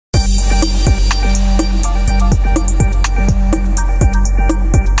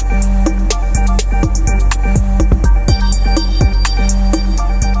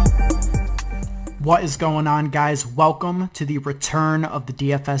What is going on, guys? Welcome to the return of the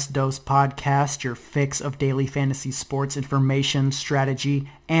DFS Dose podcast, your fix of daily fantasy sports information, strategy,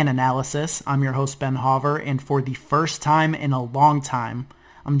 and analysis. I'm your host, Ben Hover, and for the first time in a long time,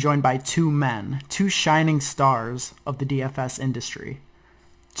 I'm joined by two men, two shining stars of the DFS industry,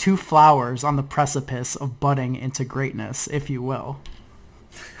 two flowers on the precipice of budding into greatness, if you will.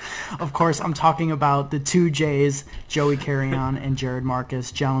 Of course, I'm talking about the two J's, Joey Carrion and Jared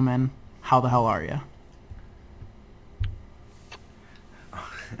Marcus. Gentlemen, how the hell are you?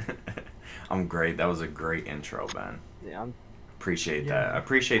 I'm great. That was a great intro, Ben. Yeah, Appreciate that. I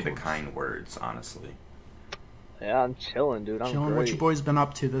appreciate the kind words, honestly. I'm chilling, dude. I'm Chilling. great. What you boys been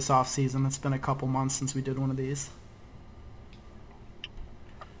up to this off season? It's been a couple months since we did one of these.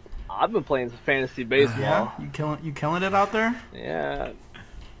 I've been playing some fantasy baseball. Yeah, you killing it out there? Yeah.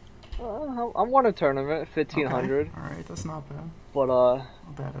 I'm won a tournament, 1,500. Okay. All right, that's not bad. But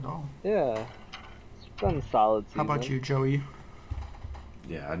Not bad at all. yeah, it's been a solid season. How about you, Joey?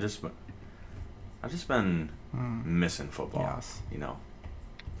 Yeah, I just been missing football. Yes. You know,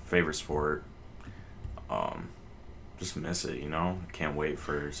 favorite sport. Just miss it. You know, can't wait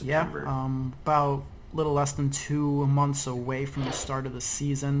for September. Yeah. About a little less than 2 months away from the start of the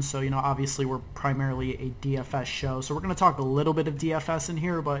season. So, obviously we're primarily a DFS show. So we're going to talk a little bit of DFS in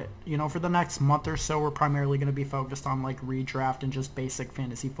here, but, for the next month or so, we're primarily going to be focused on, redraft and just basic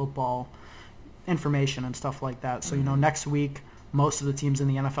fantasy football information and stuff like that. So, next week, most of the teams in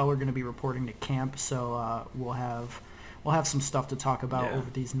the NFL are going to be reporting to camp. So we'll have some stuff to talk about over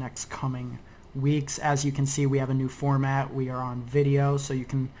these next coming weeks. As you can see, we have a new format. We are on video, so you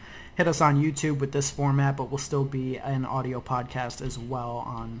can hit us on YouTube with this format, but we'll still be an audio podcast as well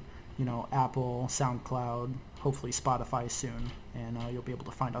on, Apple, SoundCloud, hopefully Spotify soon, and you'll be able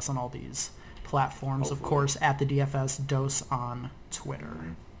to find us on all these platforms. Hopefully. Of course, at the DFS Dose on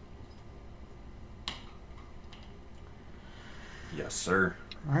Twitter. Yes, sir.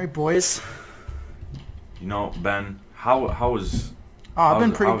 All right, boys. Ben, how was? I've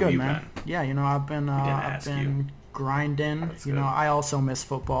been pretty good, you man. Been? Yeah, I've been grinding. That's good. I also miss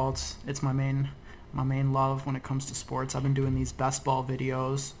football. It's my main love when it comes to sports. I've been doing these best ball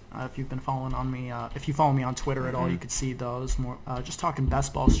videos. If you've been following on me, if you follow me on Twitter at all, you could see those. More just talking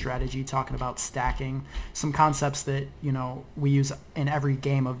best ball strategy, talking about stacking, some concepts that we use in every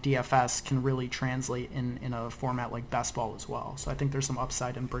game of DFS can really translate in a format like best ball as well. So I think there's some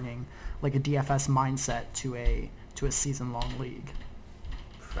upside in bringing a DFS mindset to a season-long league.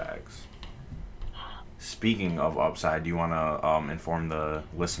 Facts. Speaking of upside, do you want to inform the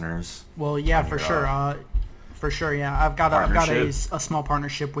listeners? Well, yeah, for sure. For sure, yeah. I've got a small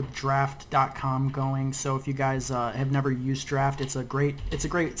partnership with Draft.com going. So if you guys have never used Draft, it's a great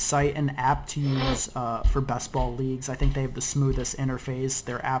site and app to use for best ball leagues. I think they have the smoothest interface.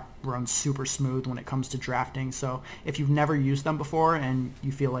 Their app runs super smooth when it comes to drafting. So if you've never used them before and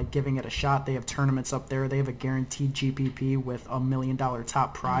you feel like giving it a shot, they have tournaments up there. They have a guaranteed GPP with $1 million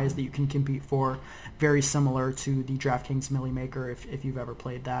top prize that you can compete for. Very similar to the DraftKings Millie Maker if you've ever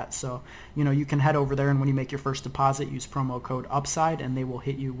played that. So, you can head over there, and when you make your first deposit, use promo code UPSIDE, and they will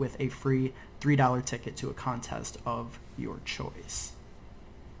hit you with a free $3 ticket to a contest of your choice.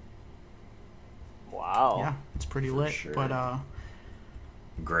 Wow. Yeah, it's pretty lit. Sure. But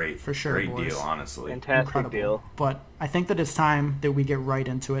great. For sure, Great boys. deal, honestly. Fantastic Incredible. deal. But I think that it's time that we get right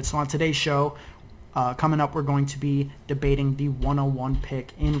into it. So on today's show, coming up, we're going to be debating the 101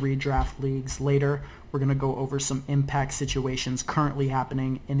 pick in redraft leagues. Later, we're going to go over some impact situations currently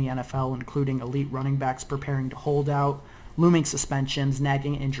happening in the NFL, including elite running backs preparing to hold out, looming suspensions,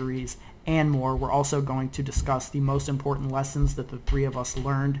 nagging injuries, and more. We're also going to discuss the most important lessons that the three of us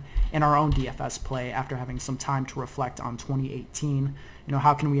learned in our own DFS play after having some time to reflect on 2018.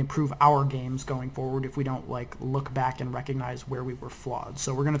 How can we improve our games going forward if we don't look back and recognize where we were flawed?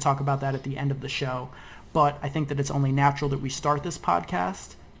 So we're going to talk about that at the end of the show. But I think that it's only natural that we start this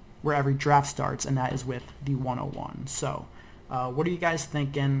podcast where every draft starts, and that is with the 101. So what are you guys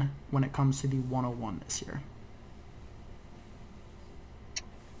thinking when it comes to the 101 this year?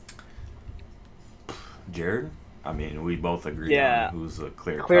 Jared? I mean, we both agree on who's a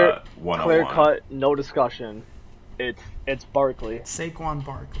clear-cut 101. Clear-cut, no discussion. It's Barkley. Saquon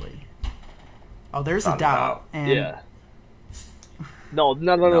Barkley. Oh, there's a doubt. And yeah. No. Hold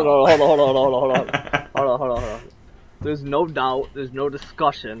on. There's no doubt. There's no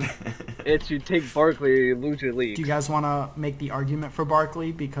discussion. It's you take Barkley, you lose your league. Do you guys want to make the argument for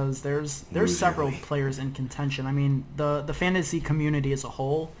Barkley? Because there's several players in contention. I mean, the fantasy community as a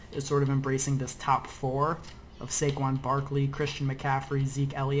whole is sort of embracing this top four of Saquon Barkley, Christian McCaffrey,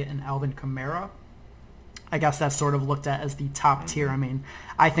 Zeke Elliott, and Alvin Kamara. I guess that's sort of looked at as the top tier. I mean,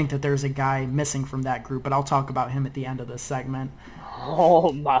 I think that there's a guy missing from that group, but I'll talk about him at the end of this segment.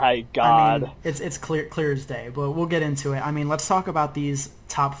 Oh my God! I mean, it's clear as day, but we'll get into it. I mean, let's talk about these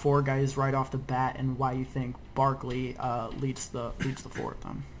top 4 guys right off the bat and why you think Barkley leads the 4 of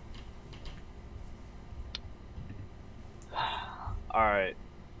them. All right.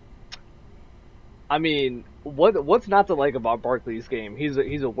 I mean, what's not to like about Barkley's game? He's a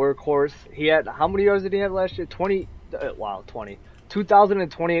workhorse. He had, how many yards did he have last year? 20.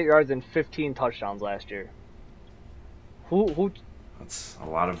 2,028 yards and 15 touchdowns last year. Who? That's a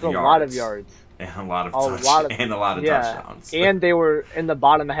lot of yards. yards. A lot of yards. And a lot of touchdowns. And they were in the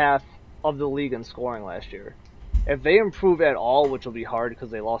bottom half of the league in scoring last year. If they improve at all, which will be hard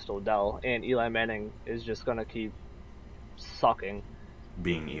because they lost Odell, and Eli Manning is just gonna keep sucking.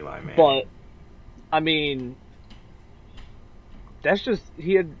 Being Eli Manning. But I mean, that's just,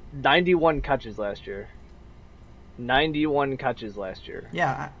 he had 91 catches last year. 91 catches last year.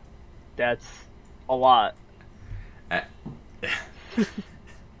 Yeah. That's a lot. That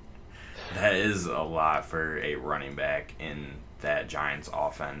is a lot for a running back in that Giants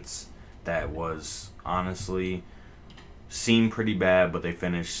offense that was honestly seemed pretty bad, but they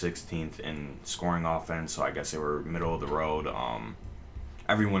finished 16th in scoring offense, so I guess they were middle of the road.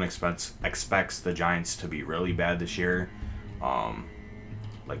 Everyone expects the Giants to be really bad this year.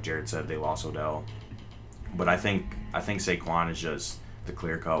 Like Jared said, they lost Odell. But I think Saquon is just the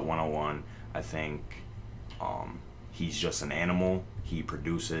clear-cut 101. I think he's just an animal. He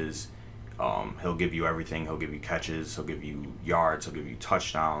produces. He'll give you everything. He'll give you catches. He'll give you yards. He'll give you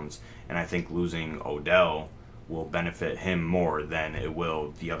touchdowns. And I think losing Odell will benefit him more than it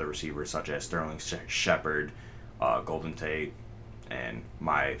will the other receivers such as Sterling Shepard, Golden Tate, and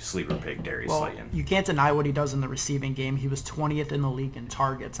my sleeper pick, Darius Slayton. You can't deny what he does in the receiving game. He was 20th in the league in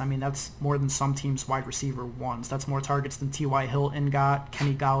targets. I mean, that's more than some teams' wide receiver ones. That's more targets than T.Y. Hilton got,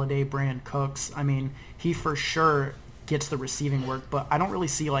 Kenny Galladay, Brandon Cooks. I mean, he for sure gets the receiving work, but I don't really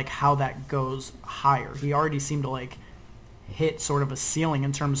see like how that goes higher. He already seemed to like hit sort of a ceiling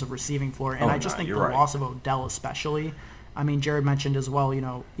in terms of receiving floor, and I just think the loss of Odell especially. I mean, Jared mentioned as well,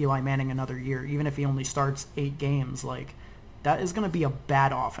 Eli Manning another year. Even if he only starts 8 games, like, that is going to be a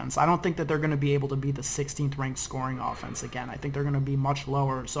bad offense. I don't think that they're going to be able to be the 16th ranked scoring offense again. I think they're going to be much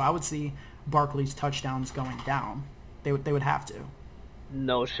lower. So I would see Barkley's touchdowns going down. They would have to.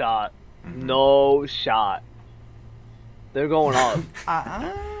 No shot. Mm-hmm. No shot. They're going up.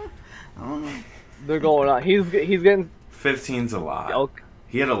 I don't know. They're going up. He's getting 15's a lot. Okay.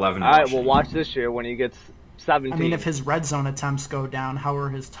 He had 11. All right, well, watch this year when he gets 17. I mean, if his red zone attempts go down, how are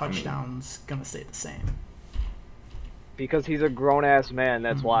his touchdowns going to stay the same? Because he's a grown-ass man,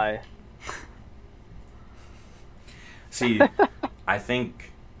 that's why. See, I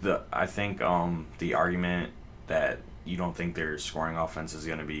think the argument that you don't think their scoring offense is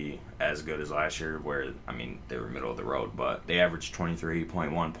going to be as good as last year, where, I mean, they were middle of the road, but they averaged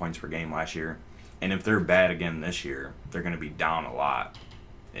 23.1 points per game last year. And if they're bad again this year, they're going to be down a lot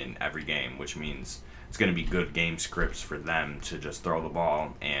in every game, which means it's going to be good game scripts for them to just throw the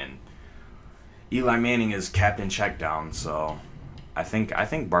ball. And Eli Manning is captain check down, so I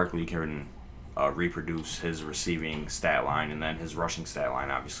think Barkley can reproduce his receiving stat line, and then his rushing stat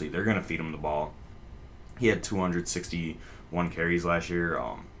line. Obviously, they're going to feed him the ball. He had 261 carries last year,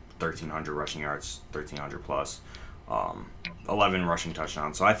 1,300 rushing yards, 1,300 plus, 11 rushing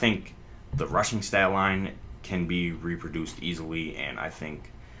touchdowns. So I think the rushing stat line can be reproduced easily, and I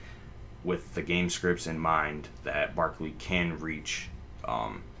think with the game scripts in mind that Barkley can reach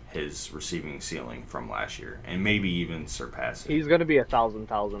his receiving ceiling from last year and maybe even surpass it. He's going to be 1,000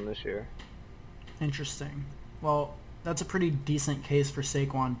 this year. Interesting. Well, that's a pretty decent case for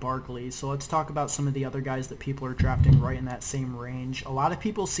Saquon Barkley. So let's talk about some of the other guys that people are drafting right in that same range. A lot of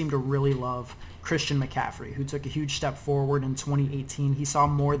people seem to really love Christian McCaffrey, who took a huge step forward in 2018. He saw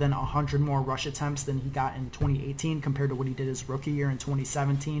more than 100 more rush attempts than he got in 2018 compared to what he did his rookie year in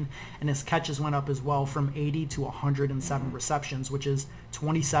 2017. And his catches went up as well from 80 to 107 receptions, which is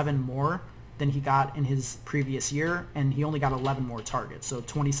 27 more than he got in his previous year, and he only got 11 more targets. So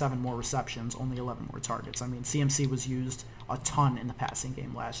 27 more receptions, only 11 more targets. I mean, CMC was used a ton in the passing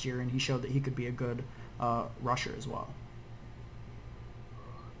game last year, and he showed that he could be a good rusher as well.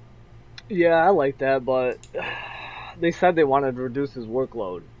 Yeah, I like that, but they said they wanted to reduce his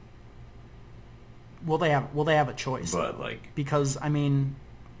workload. Will they have a choice? But though? like, because I mean,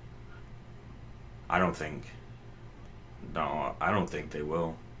 I don't think they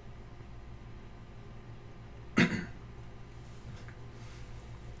will.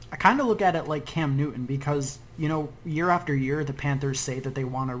 I kind of look at it like Cam Newton because, you know, year after year, the Panthers say that they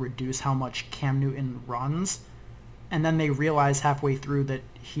want to reduce how much Cam Newton runs, and then they realize halfway through that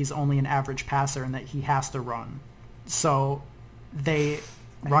he's only an average passer and that he has to run. So they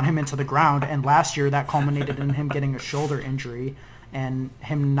run him into the ground, and last year that culminated in him getting a shoulder injury and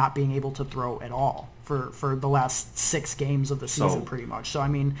him not being able to throw at all for the last 6 games of the season, pretty much. So, I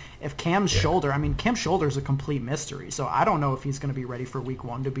mean, if Cam's shoulder, Cam's shoulder is a complete mystery. So I don't know if he's going to be ready for week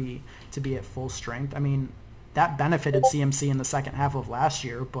 1 to be at full strength. I mean, that benefited CMC in the second half of last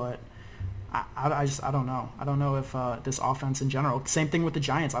year, but I don't know. I don't know if this offense in general, same thing with the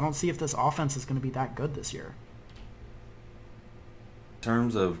Giants. I don't see if this offense is going to be that good this year. In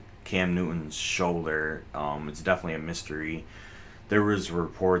terms of Cam Newton's shoulder, it's definitely a mystery. There was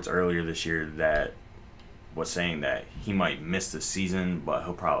reports earlier this year that was saying that he might miss the season, but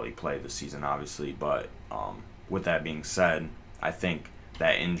he'll probably play the season, obviously. But with that being said, I think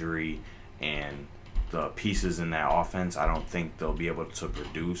that injury and the pieces in that offense, I don't think they'll be able to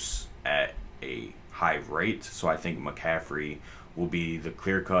produce at a high rate. So I think McCaffrey will be the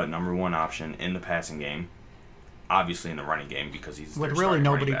clear-cut number 1 option in the passing game, obviously in the running game because he's with really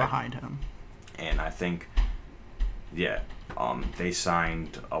nobody behind him. And I think, they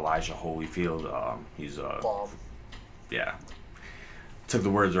signed Elijah Holyfield. He's Bomb. Yeah, took the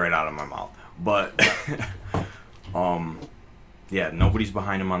words right out of my mouth. But nobody's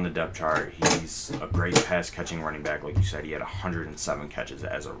behind him on the depth chart. He's a great pass catching running back, like you said. He had 107 catches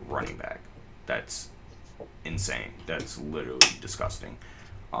as a running back. That's insane. That's literally disgusting.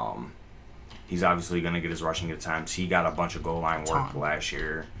 He's obviously going to get his rushing attempts. He got a bunch of goal line work last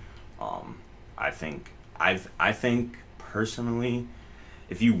year. I think personally,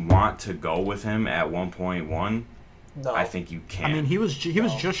 if you want to go with him at 1.1, no. I think you can. I mean, he was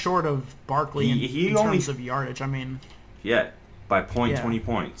just short of Barkley in terms of yardage. I mean, by 20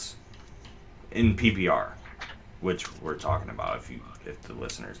 points in PPR, which we're talking about. If the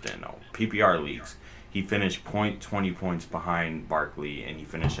listeners didn't know, PPR leagues. He finished 20 points behind Barkley, and he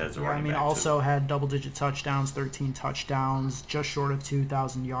finished as a running back. Also had double-digit touchdowns, 13 touchdowns, just short of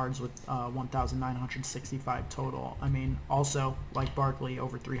 2,000 yards with 1,965 total. I mean, also, like Barkley,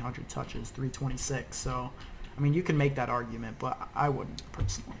 over 300 touches, 326. So, I mean, you can make that argument, but I wouldn't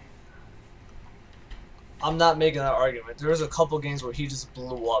personally. I'm not making that argument. There was a couple games where he just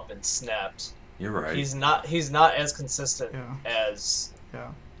blew up and snapped. You're right. He's not as consistent as... Yeah.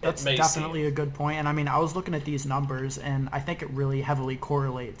 That's definitely a good point. And, I mean, I was looking at these numbers, and I think it really heavily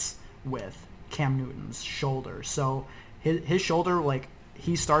correlates with Cam Newton's shoulder. So his shoulder, like,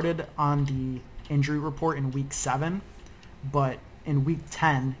 he started on the injury report in Week 7, but in Week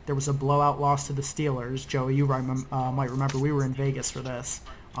 10, there was a blowout loss to the Steelers. Joey, you might remember we were in Vegas for this.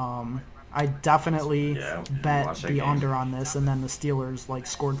 I definitely bet the under on this, and then the Steelers, like,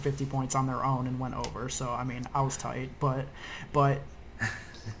 scored 50 points on their own and went over. So, I mean, I was tight, but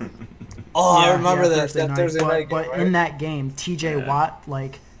I remember that Thursday night game, but right? in that game, TJ Watt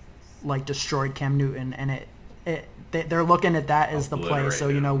like destroyed Cam Newton, and they're looking at that as the play. So,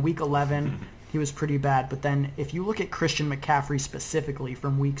 you know, Week 11, he was pretty bad. But then if you look at Christian McCaffrey specifically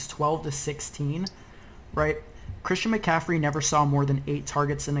from weeks 12 to 16, right? Christian McCaffrey never saw more than 8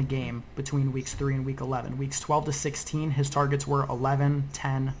 targets in a game between weeks 3 and week 11. Weeks 12 to 16, his targets were 11,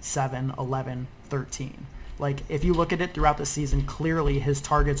 10, 7, 11, 13. Like, if you look at it throughout the season, clearly his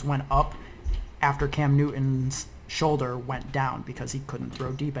targets went up after Cam Newton's shoulder went down because he couldn't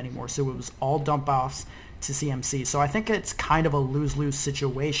throw deep anymore. So it was all dump-offs to CMC. So I think it's kind of a lose-lose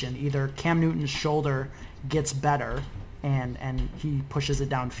situation. Either Cam Newton's shoulder gets better and he pushes it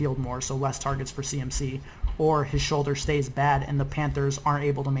downfield more, so less targets for CMC, or his shoulder stays bad and the Panthers aren't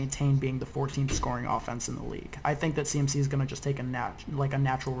able to maintain being the 14th scoring offense in the league. I think that CMC is going to just take a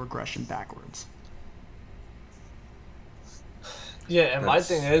natural regression backwards. Yeah, and my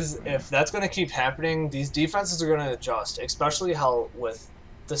thing is, if that's going to keep happening, these defenses are going to adjust, especially how with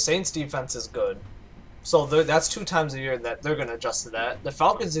the Saints' defense is good. So that's 2 times a year that they're going to adjust to that. The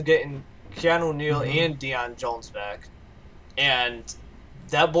Falcons are getting Keanu Neal and Deion Jones back, and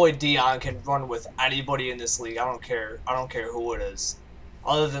that boy Deion can run with anybody in this league. I don't care who it is,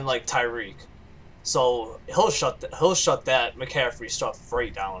 other than like Tyreek. So he'll shut that McCaffrey stuff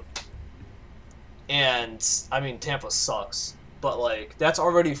right down. And I mean, Tampa sucks. But, like, that's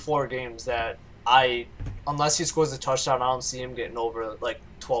already 4 games that unless he scores a touchdown, I don't see him getting over, like,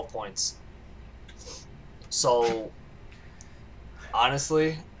 12 points. So,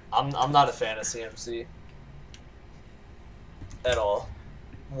 honestly, I'm not a fan of CMC at all.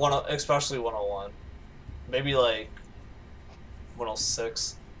 Especially 101. Maybe, like,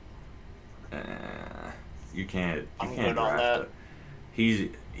 106. You can't good on that.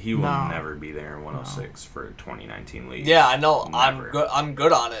 he will No. never be there in 106 for 2019 league. Yeah, I know. Never. I'm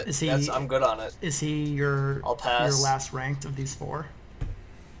good on it. Is he- I'm good on it. Is he your I'll pass. last ranked of these four?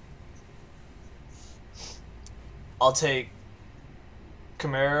 I'll take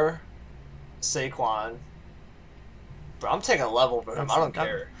Kamara, Saquon. Bro, I'm taking a level over him. I don't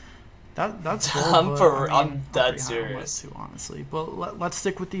care. That's cool, I'm but, for- I I'm mean, dead pretty high on Wentz serious. too, honestly. But let's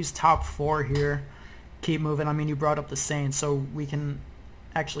stick with these top four here. Keep moving. I mean, you brought up the Saints, so we can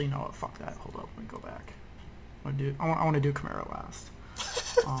actually no. Fuck that. Hold up. Let me go back. I want to do Kamara last.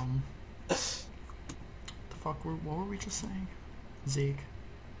 The fuck? What were we just saying? Zeke.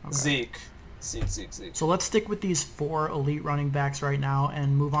 Okay. Zeke. So let's stick with these four elite running backs right now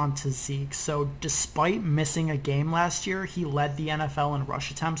and move on to Zeke. So despite missing a game last year, he led the NFL in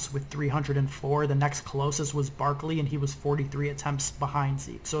rush attempts with 304. The next closest was Barkley, and he was 43 attempts behind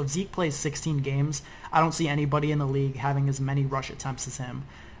Zeke. So if Zeke plays 16 games, I don't see anybody in the league having as many rush attempts as him.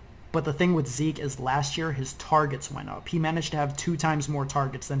 But the thing with Zeke is last year his targets went up. He managed to have 2 times more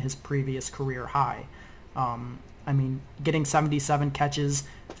targets than his previous career high. I mean, getting 77 catches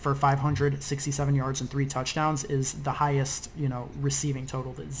for 567 yards and 3 touchdowns is the highest, receiving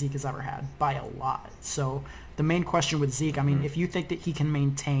total that Zeke has ever had by a lot. So the main question with Zeke, I mean, if you think that he can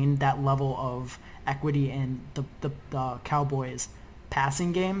maintain that level of equity in the Cowboys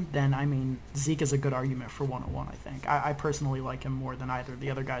passing game, then, I mean, Zeke is a good argument for 101, I think. I personally like him more than either of the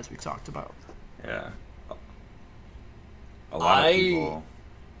other guys we've talked about. Yeah. A lot of people...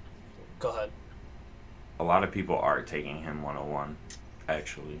 Go ahead. A lot of people are taking him 101,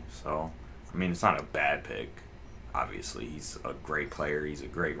 actually. So, I mean, it's not a bad pick. Obviously, he's a great player. He's a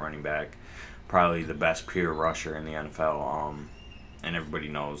great running back. Probably the best pure rusher in the NFL. And everybody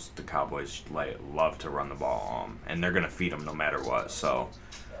knows the Cowboys love to run the ball. And they're going to feed him no matter what. So,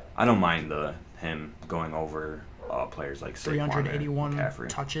 I don't mind him going over players like Saquon 381 and McCaffrey.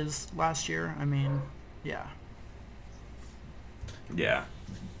 touches last year. I mean, yeah. Yeah.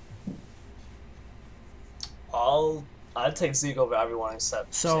 I'd take Zeke over everyone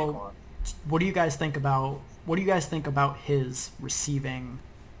except So, Saquon. what do you guys think about his receiving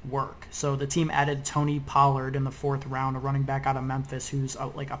work? So the team added Tony Pollard in the 4th round, a running back out of Memphis who's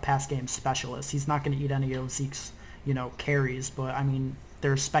like a pass game specialist. He's not going to eat any of Zeke's, carries, but I mean,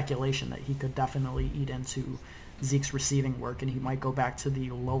 there's speculation that he could definitely eat into Zeke's receiving work, and he might go back to the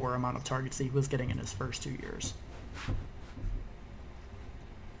lower amount of targets that he was getting in his first 2 years.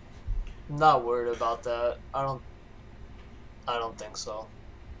 Not worried about that. I don't think so.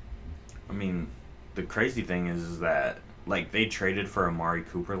 I mean, the crazy thing is that, like, they traded for Amari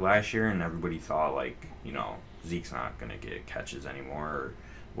Cooper last year, and everybody thought, like, Zeke's not going to get catches anymore or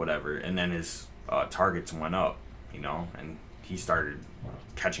whatever. And then his targets went up, and he started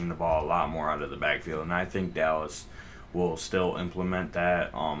catching the ball a lot more out of the backfield. And I think Dallas will still implement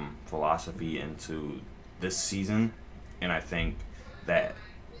that philosophy into this season. And I think that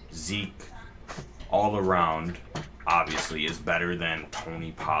Zeke, all around, obviously, is better than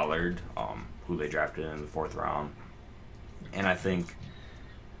Tony Pollard, who they drafted in the 4th round. And I think,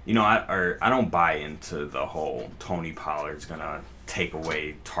 I don't buy into the whole Tony Pollard's going to take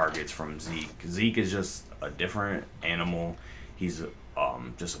away targets from Zeke. Zeke is just a different animal. He's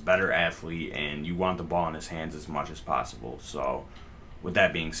just a better athlete, and you want the ball in his hands as much as possible. So, with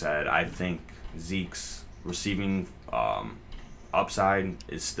that being said, I think Zeke's receiving upside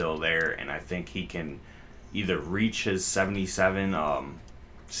is still there, and I think he can either reach his 77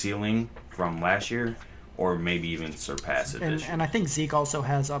 ceiling from last year or maybe even surpass it this year. And I think Zeke also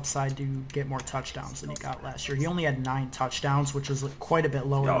has upside to get more touchdowns than he got last year. He only had 9 touchdowns, which was quite a bit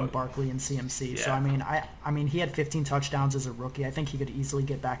lower than Barkley and CMC. Yeah. So I mean he had 15 touchdowns as a rookie. I think he could easily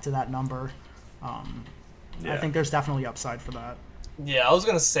get back to that number. I think there's definitely upside for that. Yeah, I was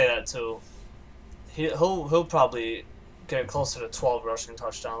gonna say that too. He'll probably get closer to 12 rushing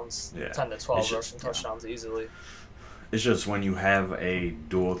touchdowns. Yeah. 10 to 12 rushing touchdowns easily. It's just when you have a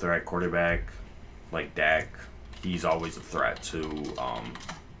dual threat quarterback like Dak, he's always a threat to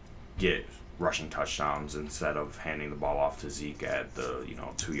get rushing touchdowns instead of handing the ball off to Zeke at the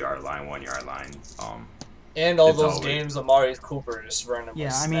 2-yard line, 1-yard line. And all those games, Amari Cooper just randomly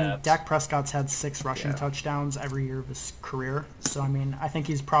Yeah, I mean, snapped. Dak Prescott's had 6 rushing touchdowns every year of his career. So, I mean, I think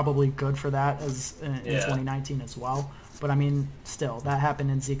he's probably good for that in 2019 as well. But, I mean, still, that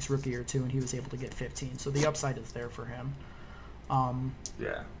happened in Zeke's rookie year, too, and he was able to get 15. So the upside is there for him.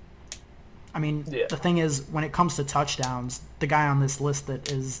 I mean, the thing is, when it comes to touchdowns, the guy on this list that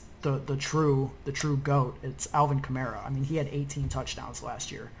is the true GOAT, it's Alvin Kamara. I mean, he had 18 touchdowns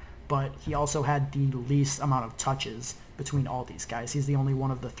last year, but he also had the least amount of touches between all these guys. He's the only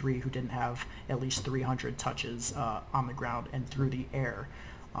one of the 3 who didn't have at least 300 touches on the ground and through the air.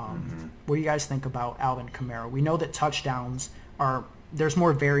 What do you guys think about Alvin Kamara? We know that there's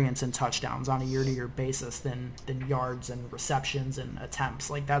more variance in touchdowns on a year-to-year basis than yards and receptions and attempts.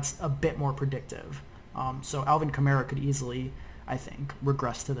 Like, that's a bit more predictive. So Alvin Kamara could easily, I think,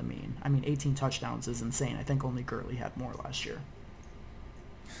 regress to the mean. I mean, 18 touchdowns is insane. I think only Gurley had more last year.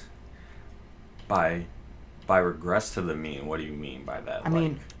 By regress to the mean, what do you mean by that? I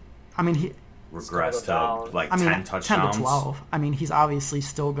mean, he regress to like 10 touchdowns. 10 to 12. I mean, he's obviously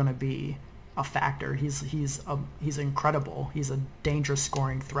still going to be a factor. He's incredible. He's a dangerous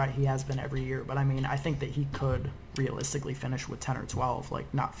scoring threat. He has been every year. But I mean, I think that he could realistically finish with 10 or 12,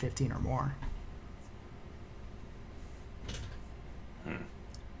 like not 15 or more.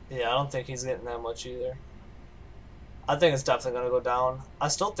 Yeah, I don't think he's getting that much either. I think it's definitely going to go down. I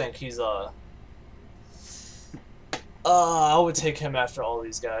still think he's I would take him after all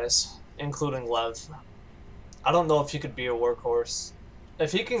these guys, including Lev. I don't know if he could be a workhorse.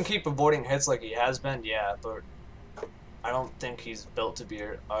 If he can keep avoiding hits like he has been, yeah, but I don't think he's built to be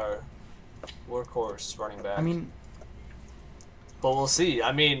our workhorse running back. I mean, but we'll see.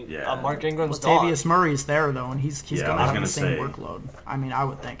 I mean, Yeah. Mark Ingram's gone. Latavius Murray's there though, and he's Yeah, going I to was have the same gonna say. workload. I mean, I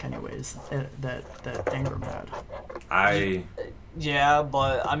would think anyways that Ingram had. Yeah,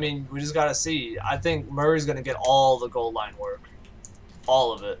 but I mean, we just gotta see. I think Murray's gonna get all the goal line work,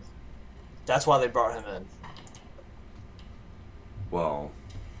 all of it. That's why they brought him in. Well,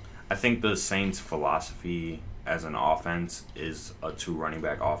 I think the Saints' philosophy as an offense is a 2 running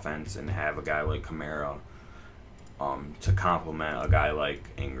back offense and have a guy like Kamara to complement a guy like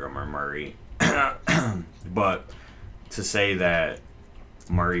Ingram or Murray. But to say that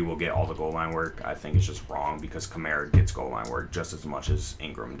Murray will get all the goal line work, I think is just wrong because Kamara gets goal line work just as much as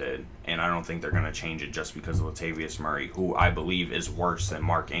Ingram did. And I don't think they're going to change it just because of Latavius Murray, who I believe is worse than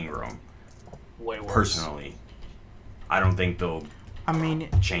Mark Ingram. Way worse. Personally. I don't think they'll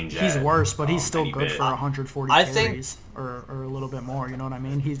change that. He's worse, but he's still any good bit. for 140 I carries or a little bit more. You know what I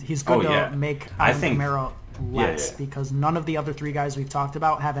mean? He's good yeah. to make I Alvin think- Kamara less yeah. because none of the other 3 guys we've talked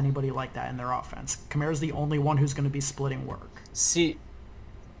about have anybody like that in their offense. Kamara's the only one who's going to be splitting work. See,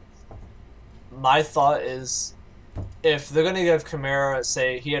 my thought is, if they're gonna give Kamara,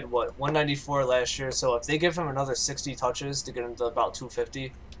 say he had 194 last year, so if they give him another 60 touches to get him to about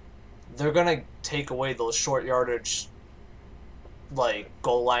 250, they're gonna take away those short yardage, like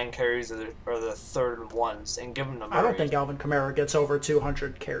goal line carries or the third and ones and give them to Murray. I don't think Alvin Kamara gets over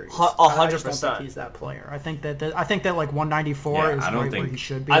 200 carries. 100%. I just don't think he's that player. I think that like 194 Yeah, is I don't right where think- he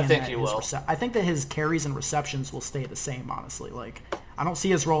should be. I and think that he his will. I think that his carries and receptions will stay the same. Honestly, like I don't see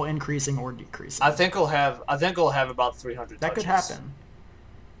his role increasing or decreasing. I think he'll have about 300 that could touches. happen.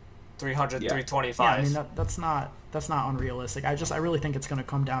 300, Yeah. 325. Yeah, I mean that's not unrealistic. I really think it's going to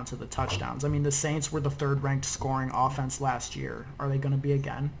come down to the touchdowns. I mean, the Saints were the 3rd ranked scoring offense last year. Are they going to be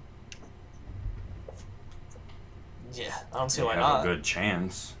again? Yeah, I don't see They why have not. a good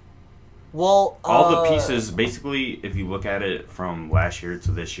chance. Well, All the pieces, basically, if you look at it from last year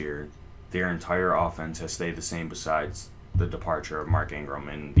to this year, their entire offense has stayed the same besides the departure of Mark Ingram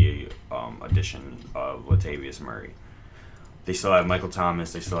and the addition of Latavius Murray. They still have Michael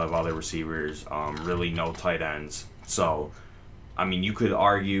Thomas. They still have all their receivers. Really no tight ends. So, I mean, you could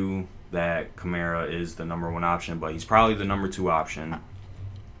argue that Kamara is the number 1 option, but he's probably the number 2 option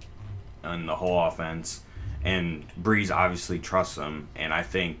in the whole offense. And Breeze obviously trusts him, and I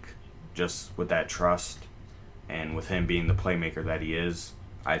think just with that trust and with him being the playmaker that he is,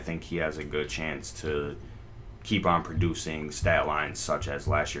 I think he has a good chance to keep on producing stat lines such as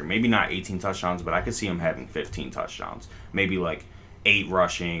last year. Maybe not 18 touchdowns, but I could see him having 15 touchdowns. Maybe like 8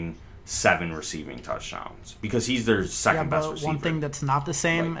 rushing, 7 receiving touchdowns. Because he's their second best receiver. One thing that's not the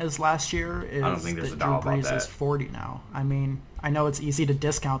same Like, as last year is I don't think there's that a doubt Drew about Brees that. is 40 now. I mean, I know it's easy to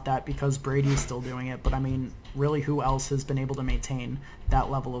discount that because Brady's still doing it, but I mean, really who else has been able to maintain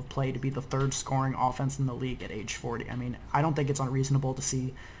that level of play to be the 3rd scoring offense in the league at age 40? I mean, I don't think it's unreasonable to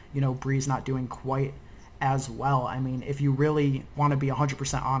see, Breeze not doing quite as well. I mean, if you really want to be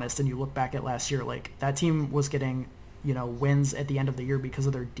 100% honest and you look back at last year, like that team was getting, wins at the end of the year because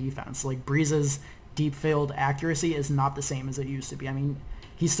of their defense. Like Breeze's deep field accuracy is not the same as it used to be. I mean,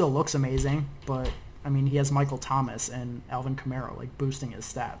 he still looks amazing, but I mean, he has Michael Thomas and Alvin Kamara like boosting his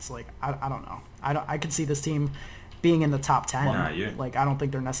stats. Like I don't know. I could see this team being in the top 10. Like I don't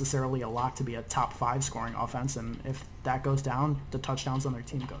think they're necessarily a lock to be a top 5 scoring offense, and if that goes down, the touchdowns on their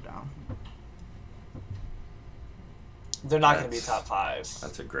team go down. They're not going to be top 5.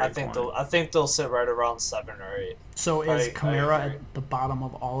 That's a great point. I think they'll sit right around 7 or 8. So is I Kamara agree. at the bottom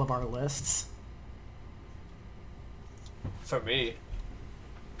of all of our lists? For me,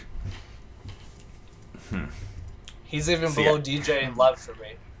 He's even See, below DJ and Lev for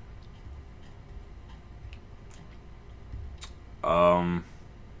me. I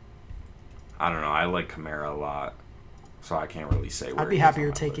don't know. I like Kamara a lot, so I can't really say where I'd be he is happier on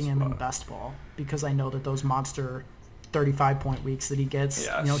my taking list, him in but- best ball because I know that those monster 35-point weeks that he gets,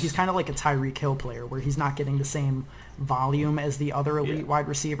 Yes. you know, he's kind of like a Tyreek Hill player where he's not getting the same volume as the other elite Yeah. wide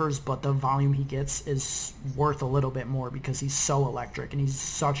receivers, but the volume he gets is worth a little bit more because he's so electric and he's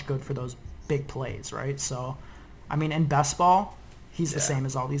such good for those big plays, right? So, I mean, in best ball, he's the Yeah. same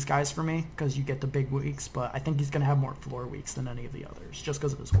as all these guys for me because you get the big weeks, but I think he's going to have more floor weeks than any of the others just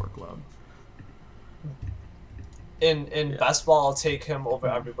because of his workload. In Yeah. best ball, I'll take him over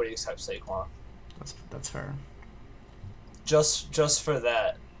everybody except Saquon. That's fair. Just for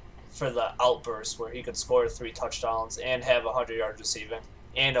that, for the outburst where he could score 3 touchdowns and have 100 yards receiving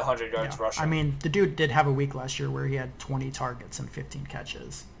and 100 yards Yeah. rushing. I mean, the dude did have a week last year where he had 20 targets and 15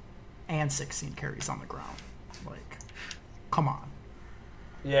 catches and 16 carries on the ground. Like, come on.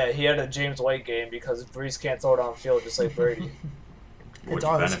 Yeah, he had a James White game because Breeze can't throw downfield just like Brady. which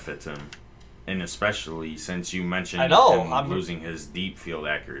does. benefits him, and especially since you mentioned I know, him I'm- losing his deep field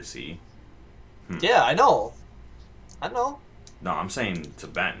accuracy. Yeah, I know. No, I'm saying to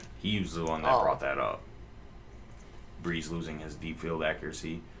Ben. He was the one that Oh. brought that up. Breeze losing his deep field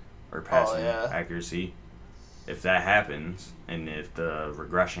accuracy or passing yeah. accuracy. If that happens, and if the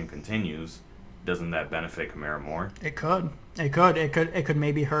regression continues, doesn't that benefit Kamara more? It could. It could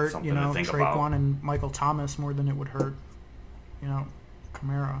maybe hurt, Something you to know, think Traquan about. and Michael Thomas more than it would hurt, you know,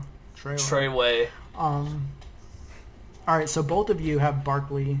 Kamara, Treyway. All right, so both of you have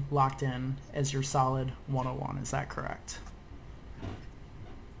Barkley locked in as your solid 101. Is that correct?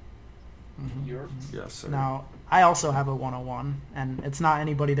 Yes, sir. Now, I also have a 101, and it's not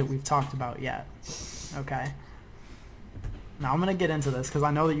anybody that we've talked about yet. Okay? Now, I'm going to get into this because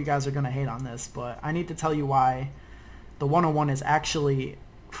I know that you guys are going to hate on this, but I need to tell you why the 101 is actually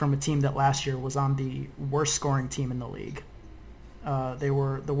from a team that last year was on the worst scoring team in the league. They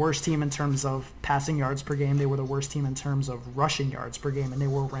were the worst team in terms of passing yards per game. They were the worst team in terms of rushing yards per game, and they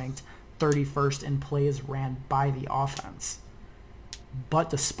were ranked 31st in plays ran by the offense. But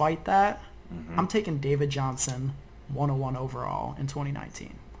despite that, I'm taking David Johnson 101 overall in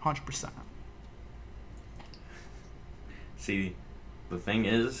 2019, 100%. See, the thing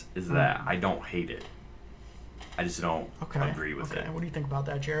is that I don't hate it. I just don't agree with it. What do you think about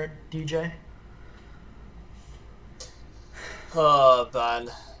that, Jared? DJ? Ben.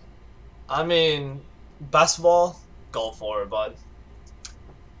 I mean, best ball, go for it, bud.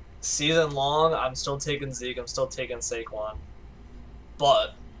 Season long, I'm still taking Zeke. I'm still taking Saquon.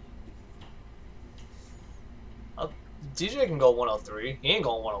 But DJ can go 103. He ain't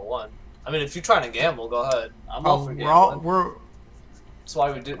going 101. I mean, if you're trying to gamble, go ahead. I'm all for gambling. That's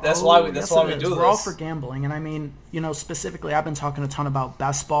why we do. That's why we do this. We're all for gambling, and I mean, you know, specifically, I've been talking a ton about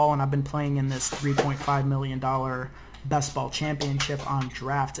best ball, and I've been playing in this $3.5 million best ball championship on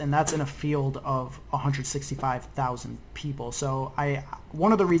draft, and that's in a field of 165,000 people. So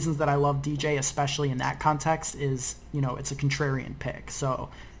one of the reasons that I love DJ, especially in that context, is, you know, it's a contrarian pick. So,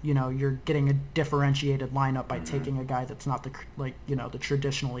 you know, you're getting a differentiated lineup by taking a guy that's not the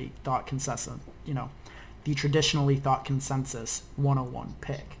traditionally thought consensus, the traditionally thought consensus 101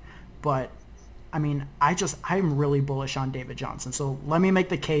 pick. But I mean, I'm really bullish on David Johnson. So let me make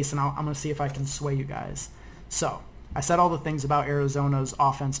the case, and I'm going to see if I can sway you guys. So I said all the things about Arizona's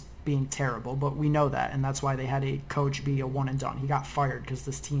offense being terrible, but we know that, and that's why they had a coach be a one and done. He got fired because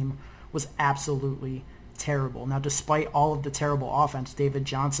this team was absolutely terrible. Now, despite all of the terrible offense, David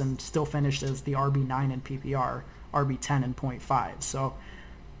Johnson still finished as the RB9 in PPR, RB10 in .5. So,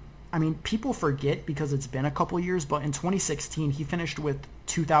 I mean, people forget because it's been a couple years, but in 2016, he finished with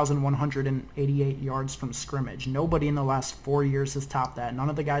 2,188 yards from scrimmage. Nobody in the last 4 years has topped that. None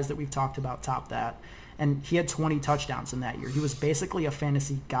of the guys that we've talked about topped that. And he had 20 touchdowns in that year. He was basically a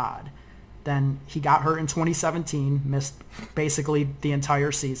fantasy god. Then he got hurt in 2017, missed basically the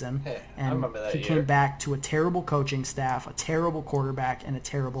entire season. Hey, I and remember that he year. came back to a terrible coaching staff, a terrible quarterback, and a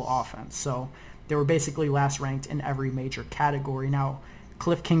terrible offense. So they were basically last ranked in every major category. Now,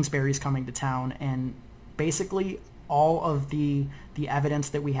 Cliff Kingsbury's coming to town, and basically all of the evidence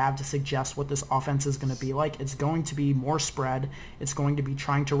that we have to suggest what this offense is going to be like, it's going to be more spread. It's going to be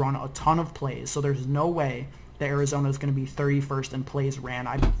trying to run a ton of plays. So there's no way that Arizona is going to be 31st in plays ran.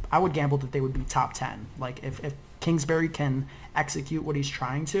 I would gamble that they would be top 10. Like, if Kingsbury can execute what he's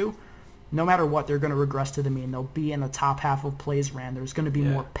trying to, no matter what, they're going to regress to the mean. They'll be in the top half of plays ran. There's going to be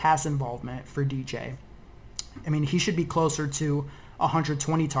more pass involvement for DJ. I mean, he should be closer to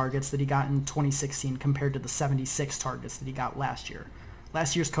 120 targets that he got in 2016 compared to the 76 targets that he got last year.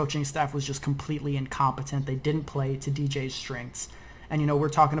 Last year's coaching staff was just completely incompetent. They didn't play to DJ's strengths. And, we're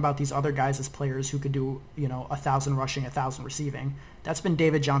talking about these other guys as players who could do, 1,000 rushing, 1,000 receiving. That's been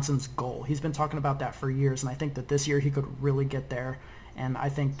David Johnson's goal. He's been talking about that for years, and I think that this year he could really get there. And I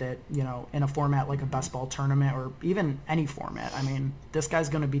think that, in a format like a best ball tournament or even any format, this guy's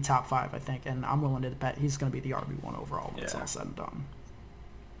going to be top 5, I think, and I'm willing to bet he's going to be the RB1 overall when it's all said and done.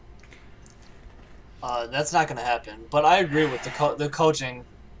 That's not going to happen. But I agree with the coaching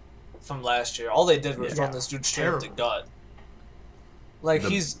from last year. All they did was run this dude straight up the gut. Like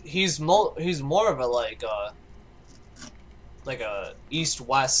he's more of a like a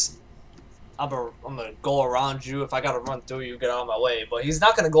east-west. I'm gonna go around you. If I gotta run through you, get out of my way. But he's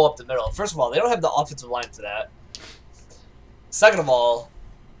not gonna go up the middle. First of all, they don't have the offensive line for that. Second of all,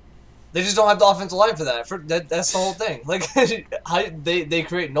 they just don't have the offensive line for that. That's the whole thing. Like they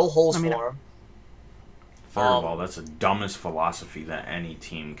create no holes for him. Third of all, that's the dumbest philosophy that any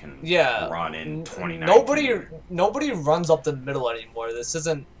team can run in 2019. Nobody runs up the middle anymore. This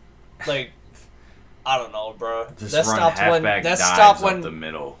isn't like I don't know, bro. Just run halfback dives up the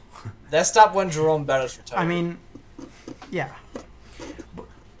middle. That stopped when Jerome Bettis retired. Yeah.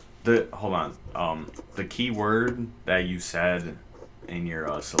 Hold on. The key word that you said in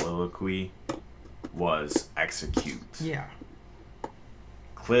your soliloquy was execute. Yeah.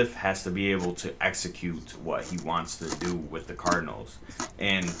 Cliff has to be able to execute what he wants to do with the Cardinals.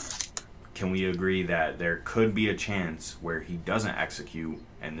 And can we agree that there could be a chance where he doesn't execute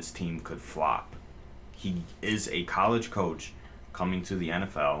and this team could flop? He is a college coach coming to the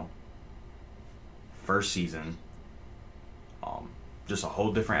NFL, first season. Just a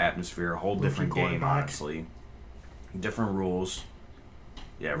whole different atmosphere, a whole different game, honestly. Different rules.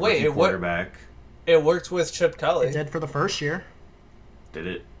 Yeah, rookie quarterback. It worked with Chip Kelly. It did for the first year. Did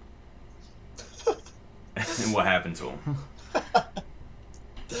it? And what happened to him?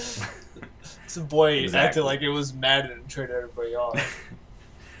 Some boy acted like it was Madden and traded everybody off.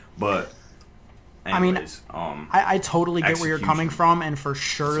 But anyways, I totally get where you're coming from, and for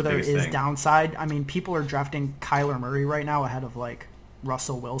sure there is downside. People are drafting Kyler Murray right now ahead of like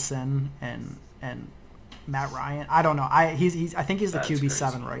Russell Wilson and Matt Ryan. I don't know. I think he's the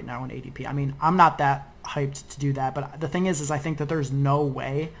QB7 right now in ADP. I'm not that hyped to do that, but the thing is I think that there's no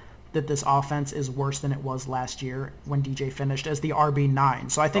way that this offense is worse than it was last year when DJ finished as the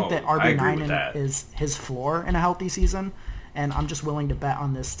RB9. So I think that RB9 is his floor in a healthy season, and I'm just willing to bet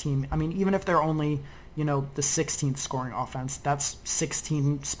on this team. Even if they're only, the 16th scoring offense, that's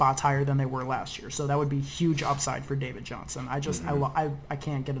 16 spots higher than they were last year. So that would be huge upside for David Johnson. I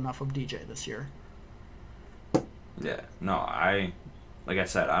can't get enough of DJ this year. Yeah, no, like I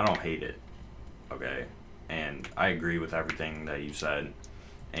said, I don't hate it. Okay, and I agree with everything that you said,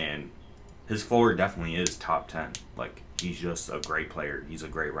 and his floor definitely is top 10. Like, he's just a great player. He's a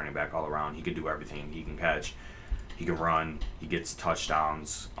great running back all around. He could do everything. He can catch, he can run, he gets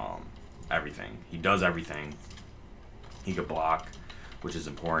touchdowns, everything. He does everything. He could block, which is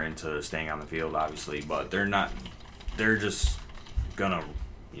important to staying on the field, obviously, but they're just gonna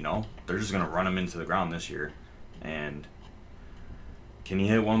run him into the ground this year. And can he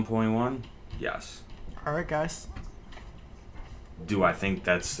hit 1.1? Yes. All right, guys. Do I think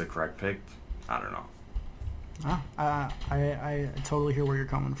that's the correct pick? I don't know. I totally hear where you're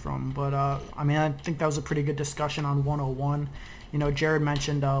coming from, but I think that was a pretty good discussion on 101. Jared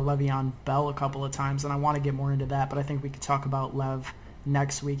mentioned Le'Veon Bell a couple of times, and I want to get more into that, but I think we could talk about Lev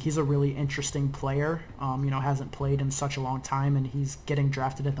next week. He's a really interesting player. Hasn't played in such a long time, and he's getting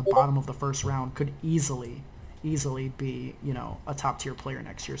drafted at the bottom of the first round. Could easily be, a top-tier player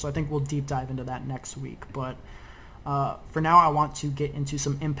next year. So I think we'll deep dive into that next week. But for now, I want to get into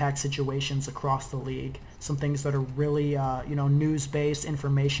some impact situations across the league, some things that are really, news-based,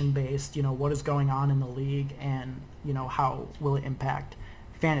 information-based, what is going on in the league, and, how will it impact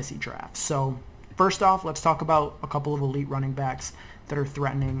fantasy drafts. So first off, let's talk about a couple of elite running backs that are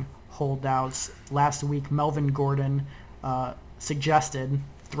threatening holdouts. Last week, Melvin Gordon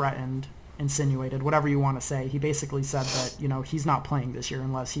threatened, insinuated, whatever you want to say. He basically said that, he's not playing this year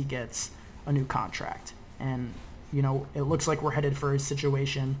unless he gets a new contract. And, it looks like we're headed for a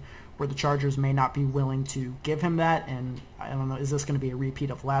situation where the Chargers may not be willing to give him that. And I don't know, is this going to be a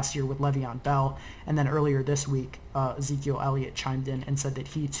repeat of last year with Le'Veon Bell? And then earlier this week, Ezekiel Elliott chimed in and said that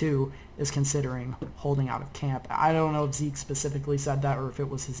he too is considering holding out of camp. I don't know if Zeke specifically said that or if it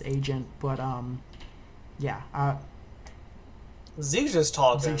was his agent, but Zeke's just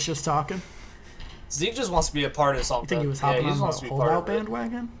talking. Zeke just wants to be a part of something. You think he was hopping on the holdout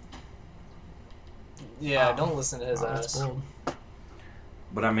bandwagon? Yeah, don't listen to his ass. Bold.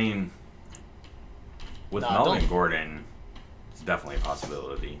 But with Melvin Gordon, It's definitely a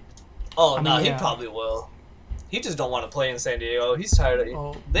possibility. Oh, I no, mean, he yeah. probably will. He just don't want to play in San Diego. He's tired of it.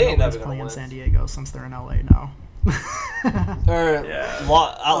 Well, They ain't never nobody's gonna playing win. San Diego since they're in LA now. Or Yeah.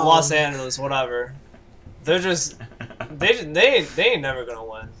 Los Angeles, whatever. They're just they ain't never gonna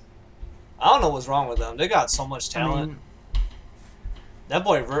win. I don't know what's wrong with them. They got so much I talent. mean, That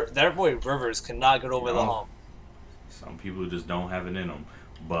boy Rivers cannot get over the hump. Some people just don't have it in them.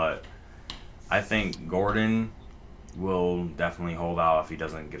 But I think Gordon will definitely hold out if he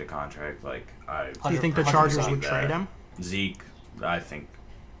doesn't get a contract. Like do you think the 100% Chargers would that. trade him? Zeke, I think.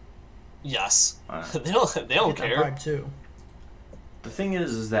 Yes. Uh, They don't Get that care. vibe too. The thing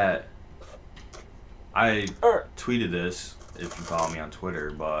is that I Or tweeted this if you follow me on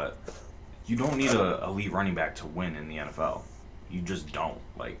Twitter, but you don't need a elite running back to win in the NFL. You just don't.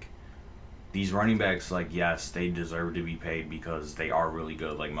 Like, these running backs, like, yes, they deserve to be paid because they are really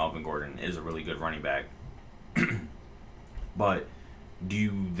good. Like, Melvin Gordon is a really good running back. But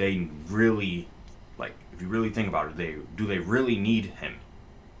do they really, like, if you really think about it, do they really need him?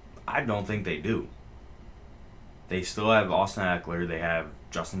 I don't think they do. They still have Austin Eckler. They have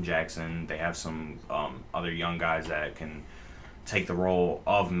Justin Jackson. They have some other young guys that can take the role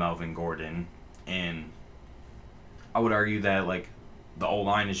of Melvin Gordon. And I would argue that, like, the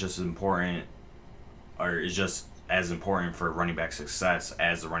O-line is just as important, or is just as important for running back success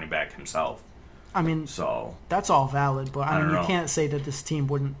as the running back himself. I mean, So that's all valid, but I mean, don't you know. can't say that this team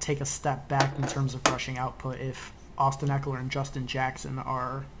wouldn't take a step back in terms of rushing output if Austin Eckler and Justin Jackson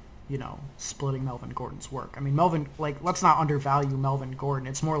are, you know, splitting Melvin Gordon's work. I mean, let's not undervalue Melvin Gordon.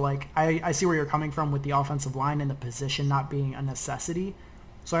 It's more like, I see where you're coming from with the offensive line and the position not being a necessity.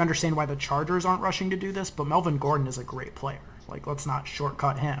 So I understand why the Chargers aren't rushing to do this, but Melvin Gordon is a great player. Like, let's not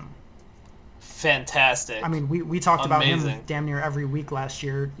shortcut him. fantastic. I mean, we talked about him Amazing. damn near every week last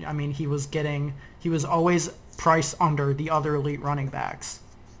year. I mean, he was always priced under the other elite running backs,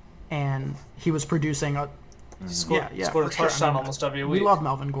 and he was producing a. Scored a for sure. touchdown I mean, almost every we week. love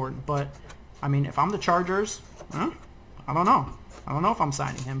Melvin Gordon, but I mean, if I'm the Chargers, I don't know. I don't know if I'm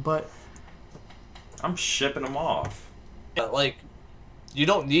signing him, but I'm shipping him off. Yeah, like you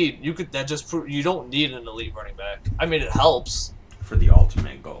don't need you don't need an elite running back. I mean, it helps, For the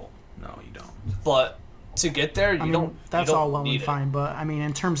ultimate goal. No, you don't. but to get there, you I mean, don't. that's you don't all well and need it. fine. But I mean,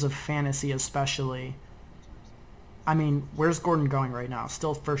 in terms of fantasy, especially, I mean, where's Gordon going right now?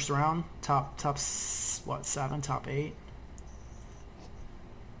 Still first round, top 7, top 8.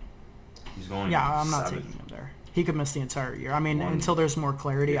 He's going Yeah, I'm not 7. taking him there. He could miss the entire year. I mean, One. until there's more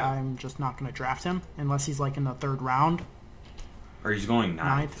clarity, Yeah. I'm just not going to draft him unless he's like in the 3rd round, Or he's going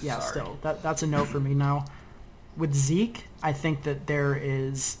 9th. Yeah, sorry. still that's a no for me now. With Zeke, I think that there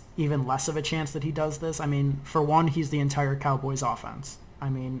is even less of a chance that he does this. I mean, for one, he's the entire Cowboys offense. I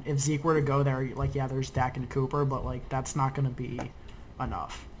mean, if Zeke were to go there, like, yeah, there's Dak and Cooper, but like that's not going to be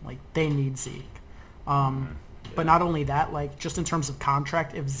enough. Like, they need Zeke. But not only that, like, just in terms of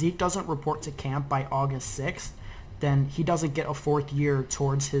contract, if Zeke doesn't report to camp by August 6th, then he doesn't get a 4th year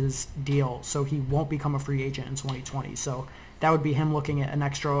towards his deal, so he won't become a free agent in 2020. So that would be him looking at an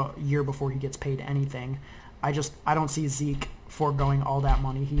extra year before he gets paid anything. I don't see Zeke foregoing all that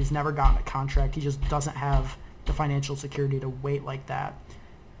money. He's never gotten a contract. He just doesn't have the financial security to wait like that.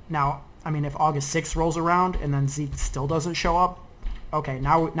 Now, I mean, if August 6th rolls around and then Zeke still doesn't show up, okay,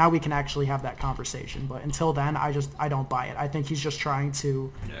 now we can actually have that conversation. But until then, I don't buy it. I think he's just trying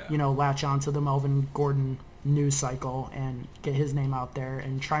to, latch on to the Melvin Gordon news cycle and get his name out there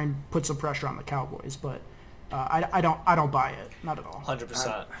and try and put some pressure on the Cowboys. But I don't buy it, not at all.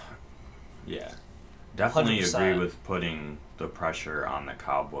 100%. Yeah. Definitely 100%. agree with putting the pressure on the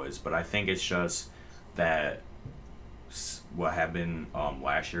Cowboys, but I think it's just that what happened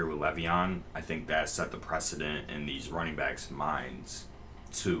last year with Le'Veon, I think that set the precedent in these running backs' minds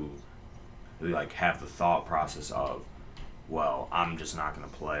to like have the thought process of, well, I'm just not going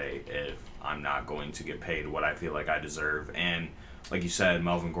to play if I'm not going to get paid what I feel like I deserve. And like you said,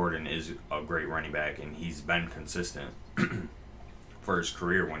 Melvin Gordon is a great running back, and he's been consistent for his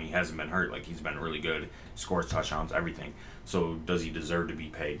career when he hasn't been hurt. Like, he's been really good, scores touchdowns, everything. So does he deserve to be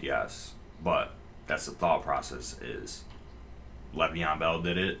paid? Yes. But that's the thought process is Le'Veon Bell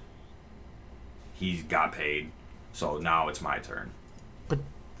did it. He got paid. So now it's my turn. But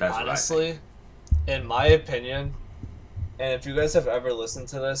that's Honestly, in my opinion, and if you guys have ever listened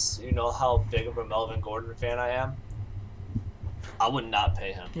to this, you know how big of a Melvin Gordon fan I am. I would not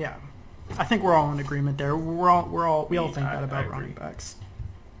pay him. yeah, I think we're all in agreement there. We all think that I about agree. running backs.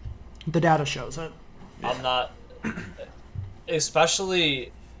 The data shows it. I'm not.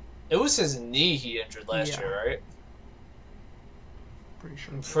 Especially, it was his knee he injured last Yeah. year, right? Pretty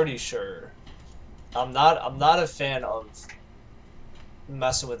sure. I'm pretty sure. I'm not a fan of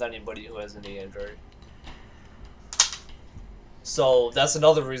messing with anybody who has a knee injury. So that's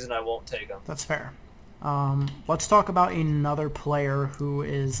another reason I won't take him. That's fair. Let's talk about another player who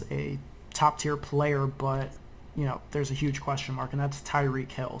is a top-tier player, but, you know, there's a huge question mark, and that's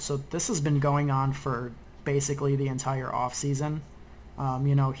Tyreek Hill. So this has been going on for basically the entire offseason.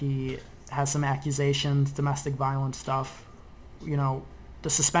 You know, he has some accusations, domestic violence stuff. You know, the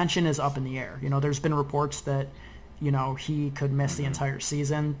suspension is up in the air. You know, there's been reports that, you know, he could miss the entire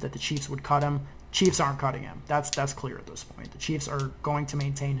season, that the Chiefs would cut him. Chiefs aren't cutting him. That's clear at this point. The Chiefs are going to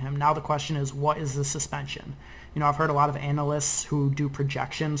maintain him. Now the question is, what is the suspension? You know, I've heard a lot of analysts who do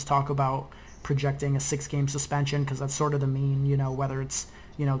projections talk about projecting a 6-game suspension because that's sort of the mean, you know, whether it's,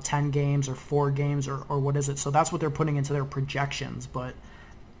 you know, 10 games or 4 games or what is it. So that's what they're putting into their projections. But,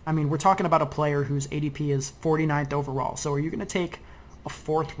 I mean, we're talking about a player whose ADP is 49th overall. So are you going to take a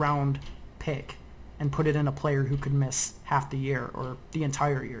 4th-round pick and put it in a player who could miss half the year or the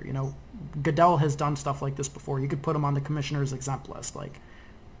entire year? You know, Goodell has done stuff like this before. You could put him on the commissioner's exempt list. Like,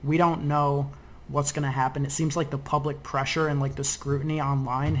 we don't know what's going to happen. It seems like the public pressure and like the scrutiny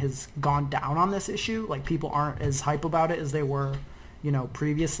online has gone down on this issue. Like, people aren't as hype about it as they were, you know,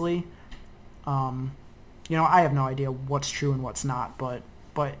 previously. You know, I have no idea what's true and what's not, but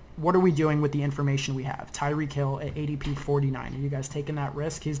what are we doing with the information we have? Tyreek Hill at ADP 49. Are you guys taking that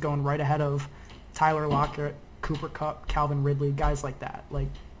risk? He's going right ahead of Tyler Lockett, Cooper Kupp, Calvin Ridley, guys like that. Like,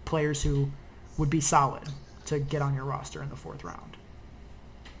 players who would be solid to get on your roster in the 4th round.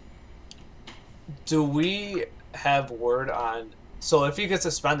 Do we have word on... So if he gets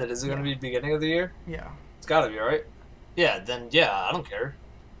suspended, is it going to be beginning of the year? Yeah. It's got to be, right? Yeah, then, yeah, I don't care.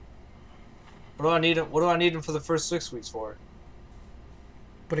 What do I need him for the first 6 weeks for?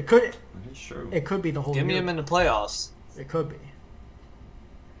 But it could... It's true. It could be the whole year. Give me him in the playoffs. It could be.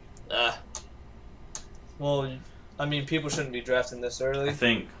 Well, I mean, people shouldn't be drafting this early. I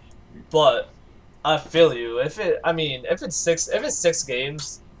think... But I feel you. If it's 6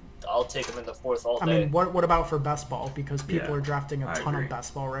 games, I'll take him in the 4th all day. I mean, what about for best ball? Because people are drafting a ton agree. of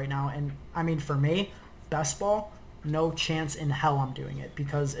best ball right now. And, I mean, for me, best ball, no chance in hell I'm doing it.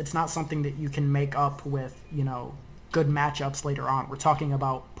 Because it's not something that you can make up with, you know, good matchups later on. We're talking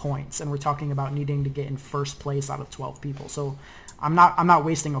about points, and we're talking about needing to get in first place out of 12 people. So I'm not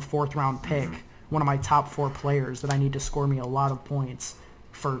wasting a 4th-round pick, one of my top 4 players that I need to score me a lot of points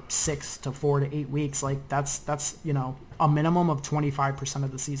for 6 to 4 to 8 weeks. Like, that's you know, a minimum of 25%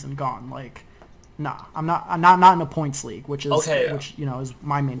 of the season gone. Like, nah, I'm not in a points league, which you know, is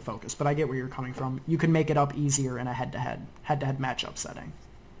my main focus. But I get where you're coming from. You can make it up easier in a head-to-head matchup setting.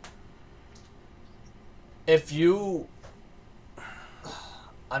 If you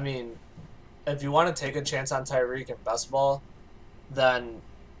want to take a chance on Tyreek in best ball, then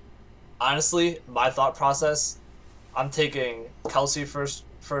honestly, my thought process, I'm taking Kelsey first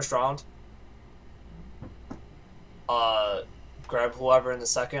round. Grab whoever in the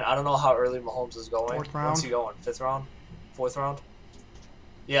 2nd. I don't know how early Mahomes is going. 4th round. What's he going? 5th round? 4th round?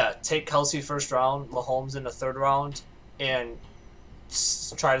 Yeah, take Kelsey 1st round, Mahomes in the 3rd round, and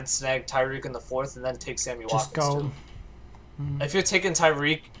try to snag Tyreek in the 4th, and then take Sammy Watkins too. If you're taking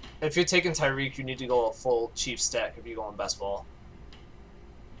Tyreek, you need to go a full Chiefs stack if you're going best ball.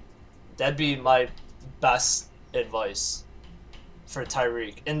 That'd be my best advice for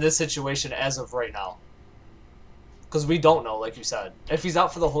Tyreek in this situation as of right now. Because we don't know, like you said. If he's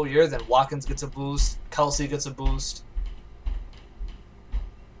out for the whole year, then Watkins gets a boost, Kelsey gets a boost.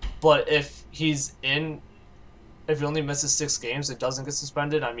 But if he only misses 6 games, it doesn't get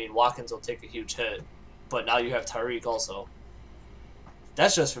suspended, I mean, Watkins will take a huge hit. But now you have Tyreek also.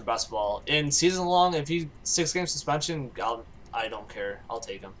 That's just for best ball. In season long, if he 6-game suspension, I don't care. I'll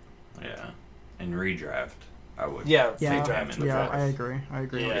take him. Yeah. In redraft, I would. Yeah, take him in the yeah, 4th. I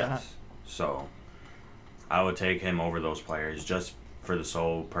agree with that. So, I would take him over those players just for the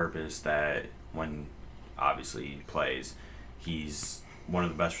sole purpose that when, obviously, he plays, he's one of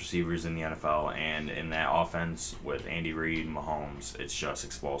the best receivers in the NFL, and in that offense with Andy Reid, Mahomes, it's just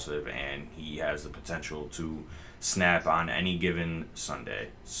explosive, and he has the potential to snap on any given Sunday.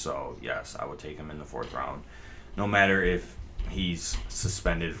 So, yes, I would take him in the 4th round. No matter if he's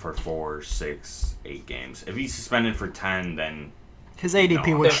suspended for 4, 6, 8 games. If he's suspended for 10, then his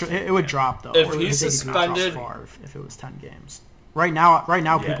ADP would drop though. If he's suspended, far if it was 10 games. Right now,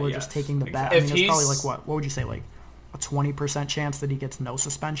 people are just taking the bet. I mean, it's probably like what would you say, like a 20% chance that he gets no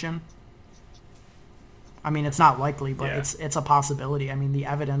suspension? I mean, it's not likely, but it's a possibility. I mean, the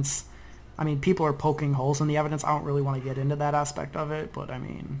evidence. I mean, people are poking holes in the evidence. I don't really want to get into that aspect of it, but I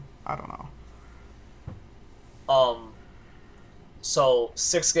mean, I don't know. So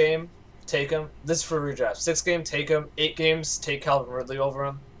 6 game, take him. This is for redraft. 6 game, take him. 8 games, take Calvin Ridley over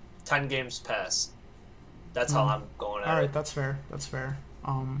him. 10 games, pass. That's how I'm going at it. All right, that's fair. That's fair.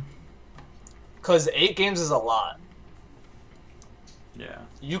 Because 8 games is a lot. Yeah.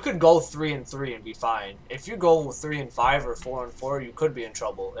 You could go 3-3 and be fine. If you go 3-5 or 4-4, you could be in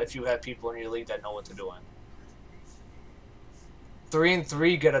trouble if you have people in your league that know what they're doing.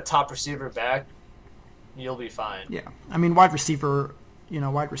 3-3, get a top receiver back, you'll be fine. Yeah, I mean, wide receiver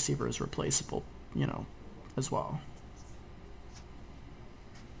is replaceable, as well.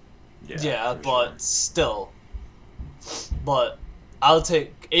 Yeah, but still. But I'll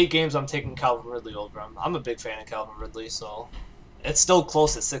take 8 games. I'm taking Calvin Ridley over him. I'm a big fan of Calvin Ridley, so it's still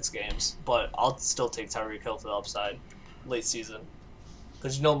close at 6 games. But I'll still take Tyreek Hill for the upside late season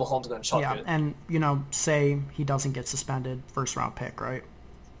because Mahomes going to chuck it. And say he doesn't get suspended, first round pick, right?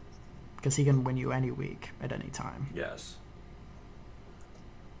 Because he can win you any week at any time. Yes.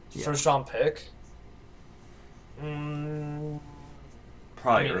 Yeah. First round pick.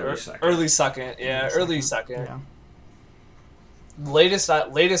 Probably early second. Early second, yeah, early second. Yeah. Latest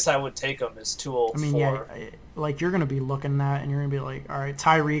I would take him is 204. I mean, yeah, like you're gonna be looking at and you're gonna be like, all right,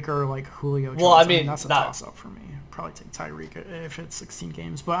 Tyreek or like Julio Jones. Well, I mean, that's a toss up for me. Probably take Tyreek if it's 16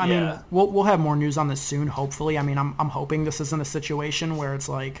 games. But I Yeah. mean, we'll have more news on this soon. Hopefully, I mean, I'm hoping this isn't a situation where it's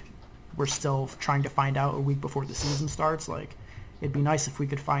like we're still trying to find out a week before the season starts. Like, it'd be nice if we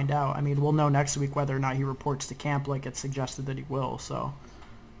could find out. I mean, we'll know next week whether or not he reports to camp, like it's suggested that he will. So,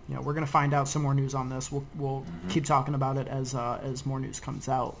 we're gonna find out some more news on this. We'll keep talking about it as more news comes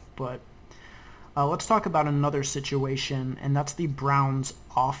out. But let's talk about another situation, and that's the Browns'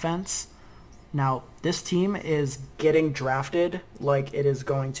 offense. Now, this team is getting drafted like it is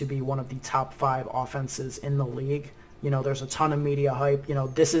going to be one of the top 5 offenses in the league. There's a ton of media hype.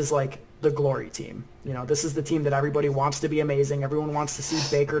 This is like the glory team. This is the team that everybody wants to be amazing. Everyone wants to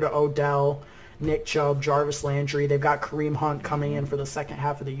see Baker to Odell, Nick Chubb, Jarvis Landry. They've got Kareem Hunt coming in for the second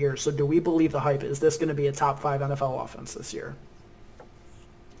half of the year. So do we believe the hype? Is this going to be a top 5 NFL offense this year?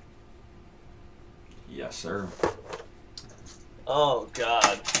 Yes, sir. Oh,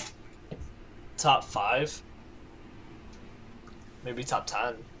 God. Top 5? Maybe top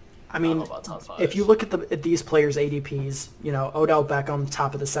 10. I mean, don't know about top 5. if you look at these players' ADPs, Odell Beckham,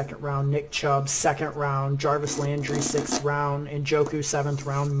 top of the second round, Nick Chubb, second round, Jarvis Landry, 6th round, Njoku, 7th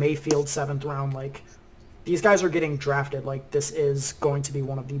round, Mayfield, 7th round. Like, these guys are getting drafted like this is going to be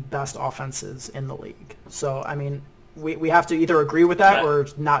one of the best offenses in the league. So, I mean, we have to either agree with that or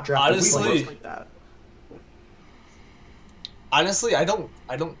not draft players like that. Honestly, I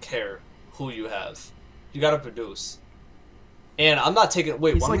don't care who you have. You got to produce. And I'm not taking...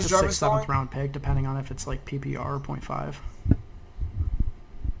 Wait, he's when like was the Jarvis 6th, 7th going? round pick, depending on if it's like PPR or 0.5.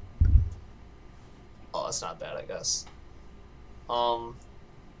 Oh, that's not bad, I guess. I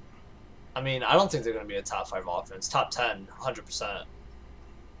mean, I don't think they're going to be a top 5 offense. Top 10, 100%.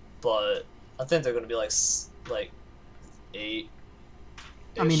 But I think they're going to be like 8.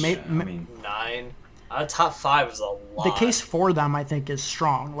 I mean, 9. Top 5 is a lot. The case for them, I think, is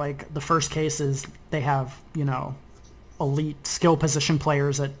strong. Like, the first case is they have, elite skill position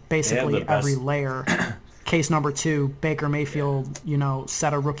players at basically every layer. Case number 2, Baker Mayfield,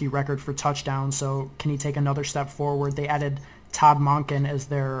 set a rookie record for touchdowns. So can he take another step forward? They added Todd Monken as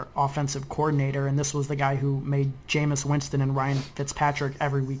their offensive coordinator, and this was the guy who made Jameis Winston and Ryan Fitzpatrick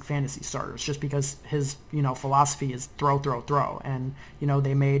every week fantasy starters, just because his philosophy is throw, and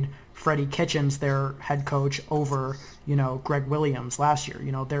they made Freddie Kitchens their head coach over Greg Williams last year.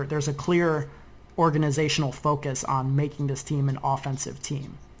 There's a clear organizational focus on making this team an offensive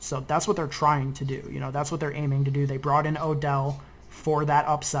team. So that's what they're trying to do. That's what they're aiming to do. They brought in Odell for that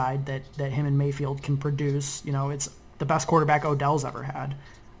upside that him and Mayfield can produce. It's the best quarterback Odell's ever had.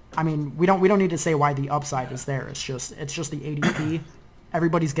 I mean, we don't need to say why the upside is there. It's just the ADP.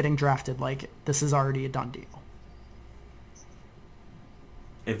 Everybody's getting drafted like this is already a done deal.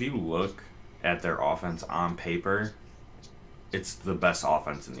 If you look at their offense on paper, it's the best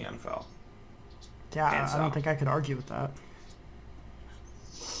offense in the NFL. Yeah, I don't think I could argue with that.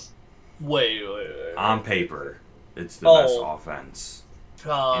 Wait. On paper, it's the best offense in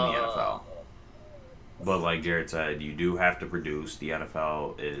the NFL. But like Jared said, you do have to produce. The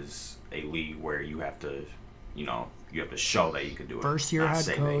NFL is a league where you have to, you have to show that you can do it. First year head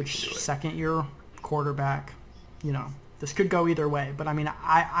coach, second year quarterback. This could go either way. But I mean,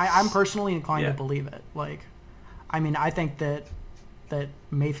 I'm personally inclined to believe it. Like, I mean, I think that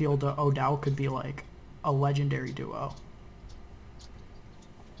Mayfield to Odell could be like a legendary duo.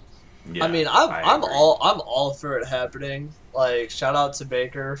 Yeah, I mean, I'm all for it happening. Like, shout out to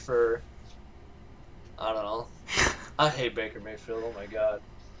Baker for, I don't know. I hate Baker Mayfield. Oh my god.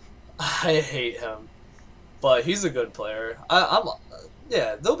 I hate him, but he's a good player.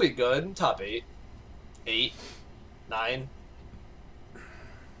 Yeah, they'll be good. Top 8, 9.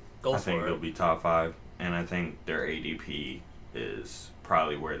 Go I for think it. they'll be top 5, and I think their ADP is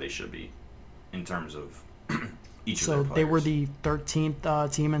probably where they should be in terms of each of their So players. they were the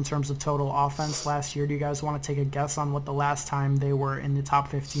 13th team in terms of total offense last year. Do you guys want to take a guess on what the last time they were in the top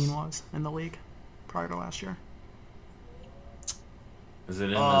 15 was in the league prior to last year? Is it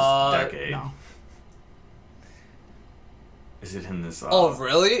in this decade? No. Is it in this? Oh,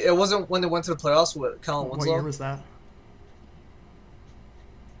 really? It wasn't when they went to the playoffs with Kellen What Winslow? year was that?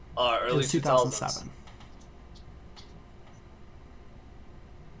 It Early was 2007. 2007.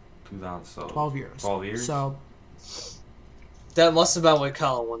 2000, so 12 years. 12 years? So That must have been with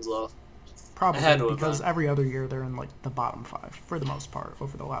Kellen Winslow. probably had to have because been. every other year they're in like the bottom 5 for the most part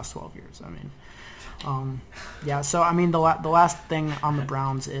over the last 12 years. I mean, yeah. So I mean, the last thing on the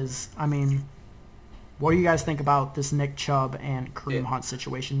Browns is, I mean, what do you guys think about this Nick Chubb and Kareem Hunt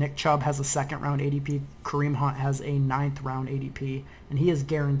situation? Nick Chubb has a 2nd round ADP. Kareem Hunt has a 9th round ADP, and he is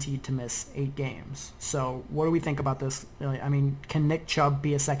guaranteed to miss 8 games. So what do we think about this? I mean, can Nick Chubb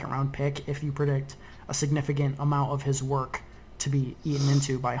be a 2nd round pick if you predict a significant amount of his work to be eaten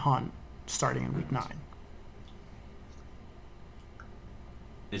into by Hunt starting in week 9?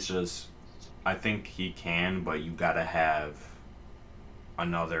 It's just, I think he can, but you gotta have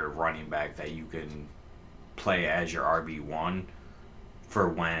another running back that you can play as your RB1 for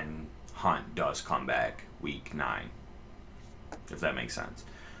when Hunt does come back week 9, if that makes sense.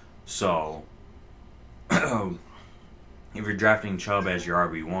 So, if you're drafting Chubb as your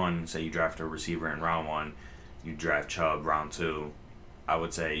RB1, say you draft a receiver in round 1, you draft Chubb round 2, I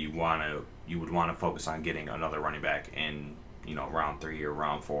would say you would want to focus on getting another running back in, round 3 or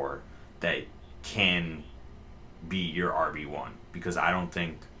round 4 that can be your RB1, because I don't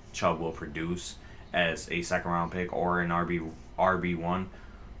think Chubb will produce as a 2nd round pick or an RB1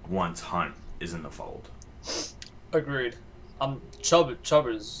 once Hunt is in the fold. Agreed. Chubb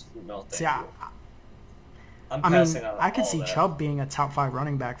is no thank See, you. I'm I passing mean, on I could all see that. Chubb being a top 5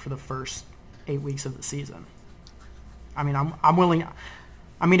 running back for the first 8 weeks of the season. I mean, I'm willing.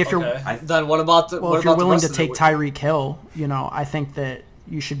 I mean, if you're Then what about the? well, what if you're about the willing rest to of take the- Tyreek Hill, I think that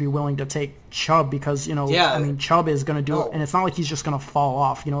you should be willing to take Chubb because Yeah. I mean, Chubb is going to do No. it, and it's not like he's just going to fall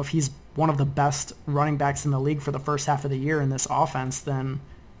off. If he's one of the best running backs in the league for the first half of the year in this offense, then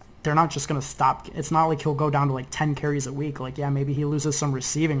they're not just going to stop. It's not like he'll go down to like 10 carries a week. Like, yeah, maybe he loses some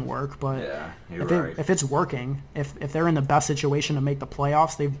receiving work, but Yeah, you're right. if it's working, if they're in the best situation to make the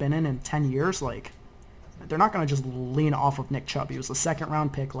playoffs they've been in 10 years, like, they're not going to just lean off of Nick Chubb. He was a 2nd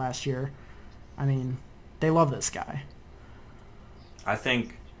round pick last year. I mean, they love this guy. I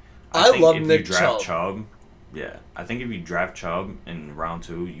think love if Nick you draft Chubb. I think if you draft Chubb in round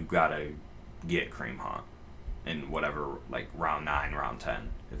 2, you gotta get Kareem Hunt in whatever, like round 9, round 10,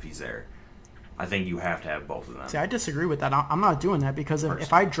 if he's there. I think you have to have both of them. See, I disagree with that. I'm not doing that because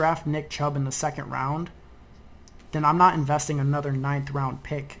if I draft Nick Chubb in the 2nd round, then I'm not investing another 9th round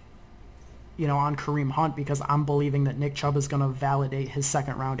pick, on Kareem Hunt because I'm believing that Nick Chubb is going to validate his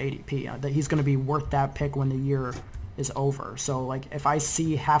 2nd round ADP, that he's going to be worth that pick when the year is over. So, like, if I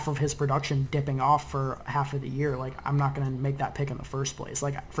see half of his production dipping off for half of the year, like, I'm not going to make that pick in the first place.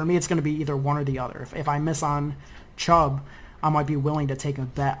 Like, for me, it's going to be either one or the other. If I miss on Chubb, I might be willing to take a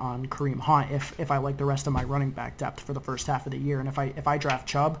bet on Kareem Hunt if I like the rest of my running back depth for the first half of the year. And if I draft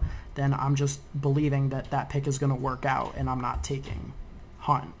Chubb, then I'm just believing that pick is going to work out, and I'm not taking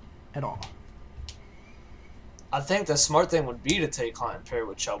Hunt at all. I think the smart thing would be to take Hunt and pair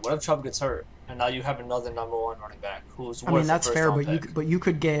with Chubb. What if Chubb gets hurt, and now you have another number 1 running back who's worth I mean, that's a fair, first-round pick? but you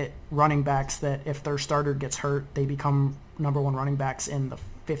could get running backs that if their starter gets hurt, they become number 1 running backs in the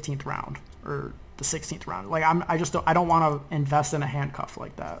 15th round or the 16th round. Like, I don't want to invest in a handcuff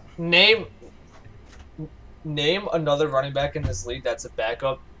like that. Name another running back in this league that's a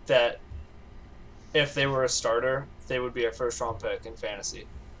backup that, if they were a starter, they would be a first-round pick in fantasy.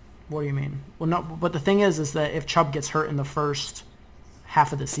 What do you mean? Well, no, but the thing is that if Chubb gets hurt in the first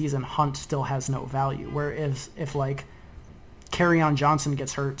half of the season, Hunt still has no value. Whereas if like Kerryon Johnson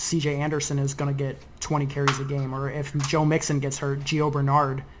gets hurt, C.J. Anderson is going to get 20 carries a game. Or if Joe Mixon gets hurt, Gio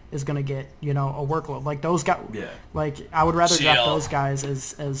Bernard is going to get, a workload. Like those guys, like I would rather draft those guys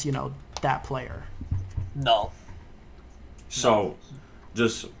as that player. No. So,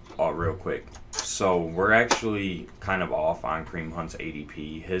 just real quick. So, we're actually kind of off on Kareem Hunt's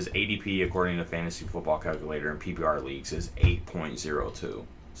ADP. His ADP, according to Fantasy Football Calculator in PPR leagues, is 8.02.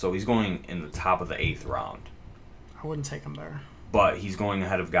 So, he's going in the top of the 8th round. I wouldn't take him there. But he's going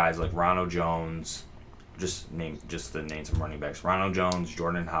ahead of guys like Ronald Jones, just to name some running backs: Ronald Jones,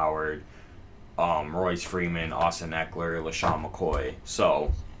 Jordan Howard, Royce Freeman, Austin Eckler, LaShawn McCoy.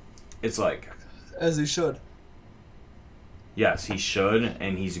 So it's like, As he should. yes, he should,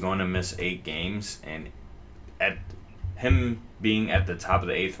 and he's going to miss 8 games. And at him being at the top of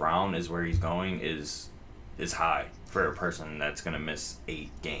the 8th round is where he's going is high for a person that's going to miss 8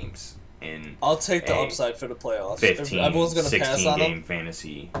 games in I'll take the upside for the playoffs. 15, if everyone's gonna 16 pass on game him,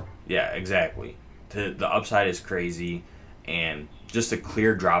 fantasy. Yeah, exactly. The upside is crazy, and just a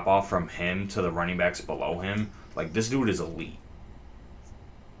clear drop off from him to the running backs below him. Like, this dude is elite,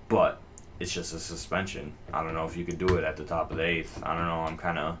 but it's just a suspension. I don't know if you could do it at the top of the 8th. I don't know. I'm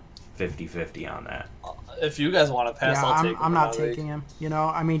kind of 50-50 on that. if you guys want to pass, Yeah, I'll take him. I'm not taking him. You know,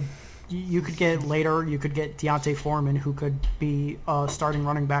 I mean, you could get later. You could get Deontay Foreman, who could be starting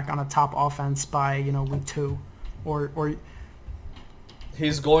running back on a top offense by week 2, or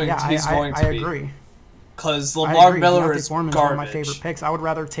He's going. yeah, He's going to I be. agree. Because I Lamar agree. Miller Deontay is Foreman's garbage. one of my favorite picks. I would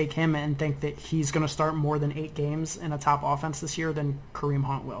rather take him and think that he's going to start more than 8 games in a top offense this year than Kareem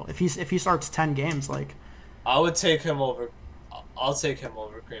Hunt will. If he starts 10 games, like, I would take him over. I'll take him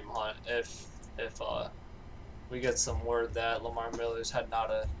over Kareem Hunt if we get some word that Lamar Miller's heading out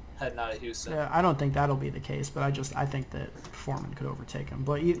of Houston. yeah, I don't think that'll be the case. But I think that Foreman could overtake him.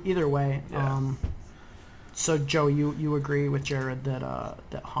 But either way, Yeah. So Joe, you agree with Jared that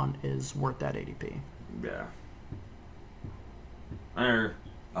that Hunt is worth that ADP? Yeah.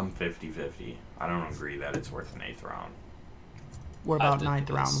 I'm 50-50. I don't agree that it's worth an 8th round. What I about think 9th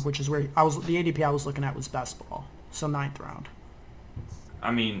it round, is. which is where the ADP I was looking at was best ball, so 9th round.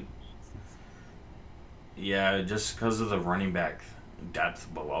 I mean, yeah, just because of the running back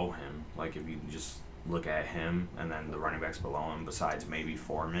depth below him. Like, if you just look at him and then the running backs below him, besides maybe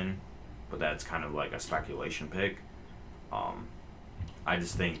Foreman, but that's kind of like a speculation pick. I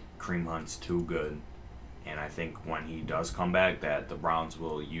just think Kareem Hunt's too good, and I think when he does come back, that the Browns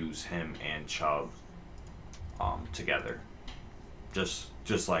will use him and Chubb together, just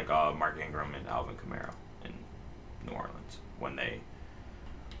like Mark Ingram and Alvin Kamara in New Orleans when they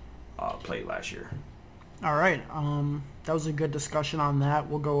played last year. All right, that was a good discussion on that.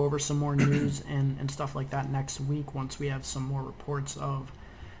 We'll go over some more news and stuff like that next week once we have some more reports of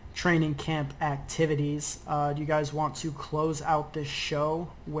training camp activities. Do you guys want to close out this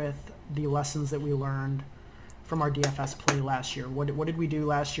show with the lessons that we learned from our DFS play last year? What did we do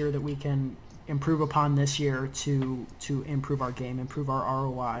last year that we can improve upon this year to improve our game, improve our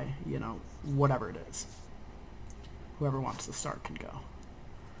ROI, whatever it is? Whoever wants to start can go.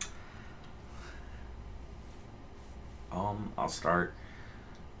 I'll start.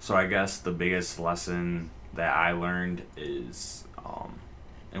 So I guess the biggest lesson that I learned is,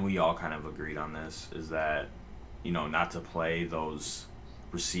 and we all kind of agreed on this, is that, not to play those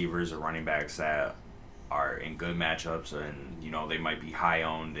receivers or running backs that are in good matchups and, they might be high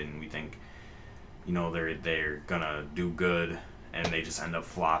owned and we think, they're gonna do good and they just end up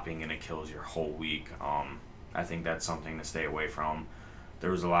flopping and it kills your whole week. I think that's something to stay away from.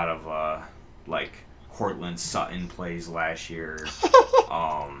 There was a lot of, Cortland Sutton plays last year.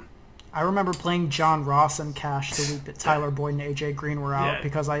 I remember playing John Ross in cash the week that Tyler Boyd and AJ Green were out Yeah.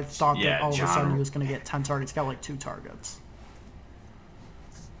 because I thought that all of a John- sudden he was going to get 10 targets. He got like 2 targets.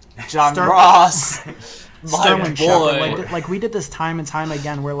 John Ross, my Sterling boy. Shepard. Like we did this time and time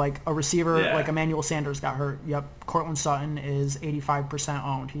again where like a receiver Yeah. like Emmanuel Sanders got hurt. Yep. Cortland Sutton is 85%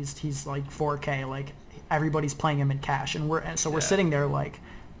 owned. He's like 4K. Like everybody's playing him in cash. And we're sitting there like,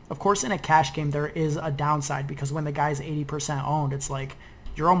 of course in a cash game there is a downside because when the guy's 80% owned, it's like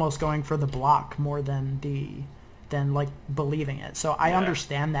you're almost going for the block more than like believing it. So I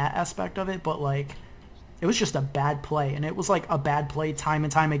understand that aspect of it, but like it was just a bad play, and it was like a bad play time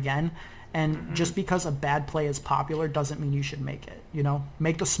and time again. And just because a bad play is popular doesn't mean you should make it.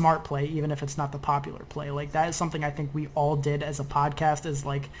 Make the smart play even if it's not the popular play. Like that is something I think we all did as a podcast. Is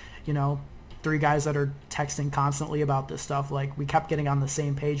like 3 guys that are texting constantly about this stuff. Like we kept getting on the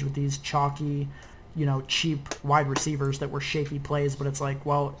same page with these chalky, cheap wide receivers that were shaky plays. But it's like,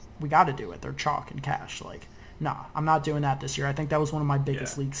 well, we got to do it. They're chalk and cash. Like, nah, I'm not doing that this year. I think that was one of my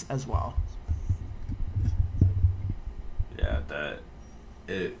biggest leaks as well. Yeah, that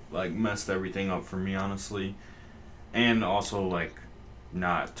it messed everything up for me, honestly, and also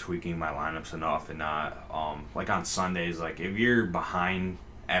not tweaking my lineups enough and not on Sundays, if you're behind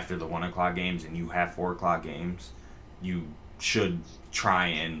after the 1:00 games and you have 4:00 games, you should try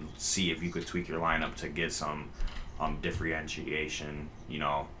and see if you could tweak your lineup to get some differentiation,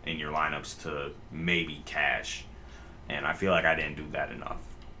 in your lineups to maybe cash, and I feel like I didn't do that enough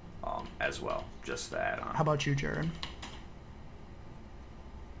as well. Just to add on. How about you, Jared?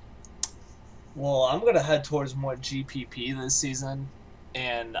 Well, I'm gonna head towards more GPP this season,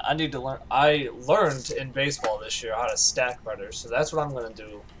 and I need to learn. I learned in baseball this year how to stack better, so that's what I'm gonna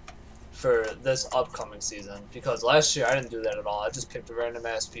do for this upcoming season. Because last year I didn't do that at all. I just picked random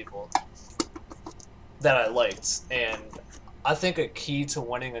ass people that I liked, and I think a key to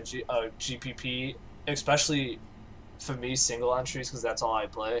winning a GPP, especially for me single entries, because that's all I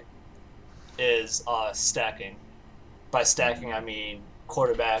play, is stacking. By stacking, I mean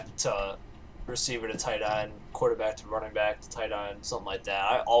quarterback to receiver to tight end, quarterback to running back to tight end, something like that.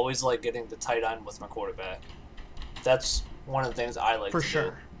 I always like getting the tight end with my quarterback. That's one of the things I like For to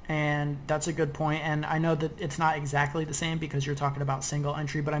sure. do. And that's a good point. And I know that it's not exactly the same because you're talking about single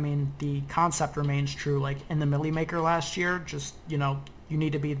entry, but I mean, the concept remains true. Like in the Millie Maker last year, just, you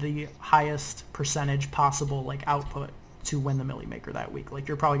need to be the highest percentage possible, like, output to win the Millie Maker that week. Like,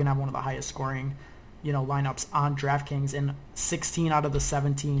 you're probably going to have one of the highest scoring, lineups on DraftKings, and 16 out of the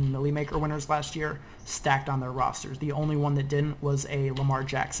 17 Millie Maker winners last year stacked on their rosters. The only one that didn't was a Lamar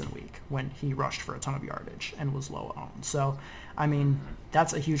Jackson week when he rushed for a ton of yardage and was low owned. So, I mean,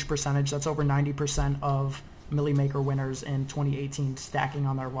 that's a huge percentage. That's over 90% of Millie Maker winners in 2018 stacking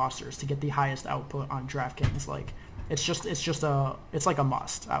on their rosters to get the highest output on DraftKings. Like, it's like a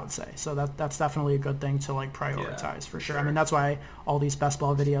must, I would say. So that's definitely a good thing to like prioritize for sure. I mean, that's why all these best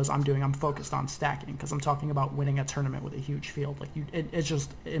ball videos I'm focused on stacking, because I'm talking about winning a tournament with a huge field. Like,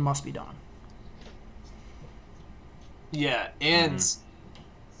 it must be done. Yeah, and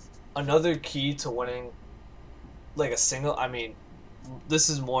another key to winning like a single, I mean, this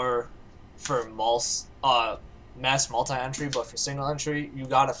is more for mass multi-entry, but for single entry, you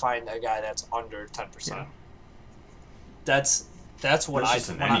gotta find a guy that's under 10%. Yeah. That's what That's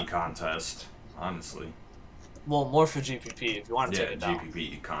just in any contest, honestly. Well, more for GPP if you want to take it down.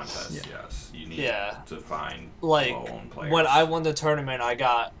 GPP contest, yes. You need to find like low-owned players. when I won the tournament, I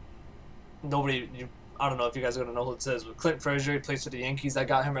got I don't know if you guys are gonna know who this is, but Clint Frazier, he plays for the Yankees. I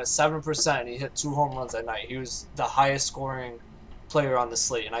got him at 7%. He hit 2 home runs that night. He was the highest scoring player on the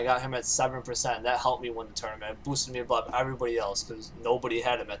slate, and I got him at 7%. That helped me win the tournament. It boosted me above everybody else because nobody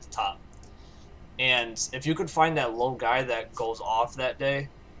had him at the top. And if you could find that low guy that goes off that day,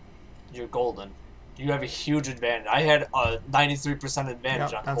 you're golden. You have a huge advantage. I had a 93%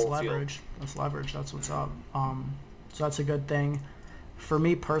 advantage on the whole leverage. field. That's leverage. That's what's up. So that's a good thing. For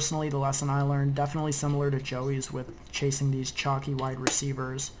me personally, the lesson I learned, definitely similar to Joey's with chasing these chalky wide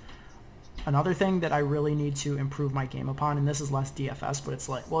receivers. Another thing that I really need to improve my game upon, and this is less DFS, but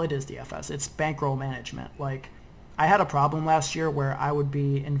it is DFS. It's bankroll management. Like, I had a problem last year where I would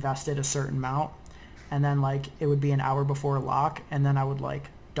be invested a certain amount, and then like it would be an hour before lock, and then I would like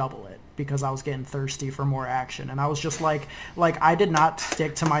double it because I was getting thirsty for more action. And I was just like I did not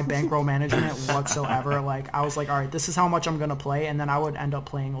stick to my bankroll management whatsoever. Like, I was like, all right, this is how much I'm going to play, and then I would end up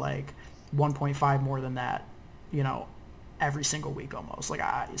playing like 1.5 more than that, every single week almost.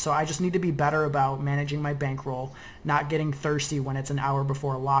 So I just need to be better about managing my bankroll, not getting thirsty when it's an hour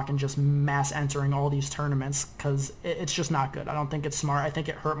before lock and just mass entering all these tournaments, because it's just not good. I don't think it's smart. I think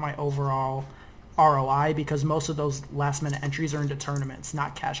it hurt my overall ROI because most of those last minute entries are into tournaments,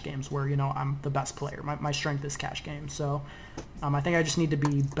 not cash games where, I'm the best player. My strength is cash games. So I think I just need to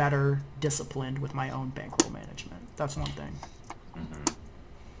be better disciplined with my own bankroll management. That's one thing.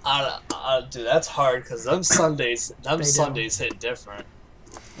 Dude, that's hard because them Sundays hit different.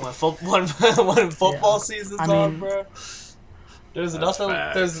 When football season's on, bro. There's nothing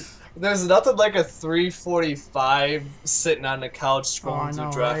like a 3:45 sitting on the couch scrolling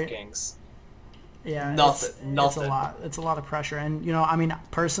through DraftKings. Right? Yeah, nothing. It's a lot of pressure, and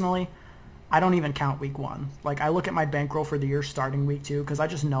personally, I don't even count week 1. Like, I look at my bankroll for the year starting week 2 because I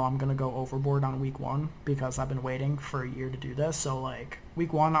just know I'm gonna go overboard on week 1 because I've been waiting for a year to do this. So like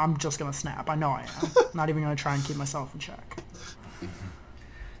week 1, I'm just gonna snap. I know I am. Not even gonna try and keep myself in check.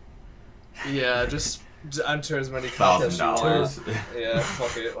 Yeah, just enter as many contests $1,000. Yeah,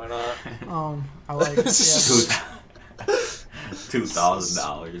 fuck it, why not? I like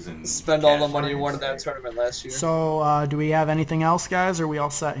 $2,000 and spend all the money you won in that tournament last year. So, do we have anything else, guys? Or are we all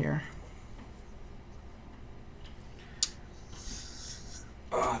set here?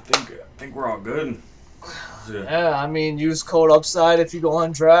 I think we're all good. Yeah, I mean, use code UPSIDE if you go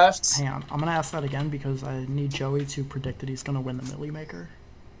on drafts. Hang on, I'm gonna ask that again because I need Joey to predict that he's gonna win the Millie Maker.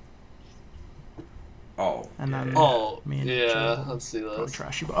 Oh. And then me and yeah, Joe let's see will this.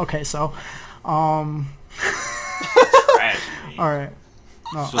 trash you. Okay, so, Trash me. all right.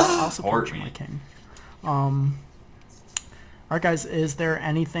 No, I'll support you, me. my king. All right, guys. Is there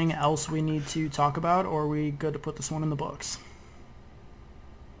anything else we need to talk about, or are we good to put this one in the books?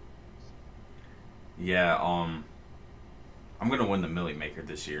 Yeah. I'm gonna win the Millie Maker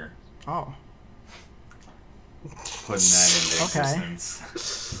this year. Oh, putting that into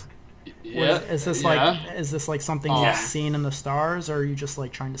existence. Yeah. Is this like something you've seen in the stars, or are you just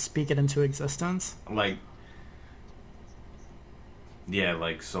like trying to speak it into existence? Like, yeah,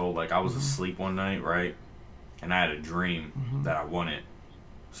 like so, like I was asleep one night, right, and I had a dream that I won it.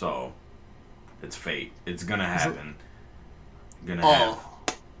 So, it's fate. It's gonna happen. Gonna have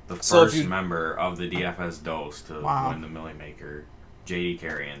the first member of the DFS dose to win the Millie Maker, JD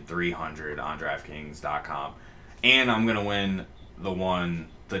Carrion, 300 on DraftKings.com, and I'm gonna win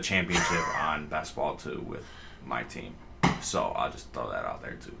the championship on Best Ball 2 with my team. So I'll just throw that out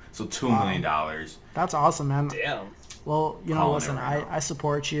there too. So $2 million. That's awesome, man. Damn. Well, listen, I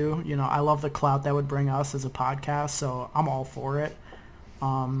support you. I love the clout that would bring us as a podcast, so I'm all for it.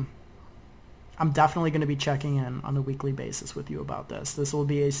 I'm definitely going to be checking in on a weekly basis with you about this. This will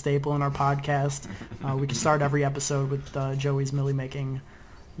be a staple in our podcast. We can start every episode with Joey's Millie making,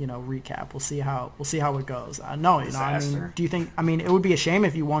 recap. We'll see how it goes. Do you think? I mean, it would be a shame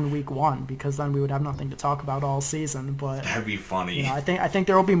if you won week 1 because then we would have nothing to talk about all season. But that'd be funny. I think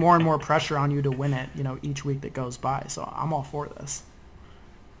there will be more and more pressure on you to win it. Each week that goes by. So I'm all for this.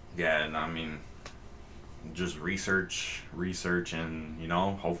 Yeah, and I mean, just research, and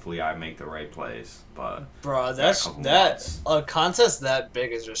hopefully I make the right plays. But bro, a contest that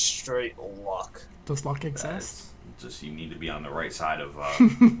big is just straight luck. Does luck exist? Just you need to be on the right side of.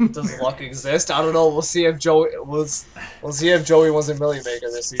 Does luck exist? I don't know. We'll see if Joey was a Millie Maker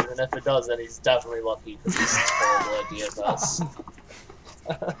this season. If it does, then he's definitely lucky because he's terrible at DFS.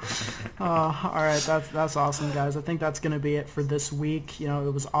 All right, that's awesome, guys. I think that's gonna be it for this week. It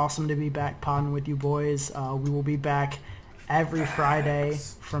was awesome to be back podding with you boys. We will be back every Friday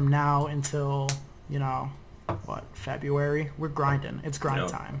from now until February. We're grinding. It's grind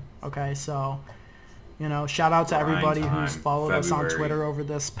time. Okay, so shout out to everybody who's followed us on Twitter over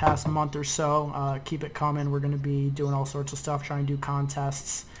this past month or so. Keep it coming. We're gonna be doing all sorts of stuff, trying to do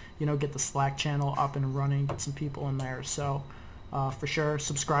contests. Get the Slack channel up and running, get some people in there. So. For sure,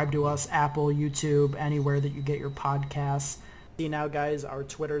 subscribe to us, Apple, YouTube, anywhere that you get your podcasts. See now, guys, our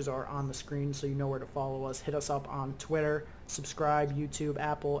Twitters are on the screen, so you know where to follow us. Hit us up on Twitter, subscribe, YouTube,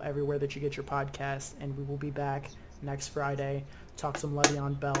 Apple, everywhere that you get your podcasts, and we will be back next Friday. Talk some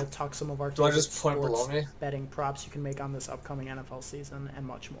Le'Veon Bell, talk some of our sports betting props you can make on this upcoming NFL season, and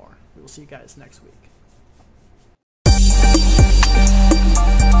much more. We will see you guys next week.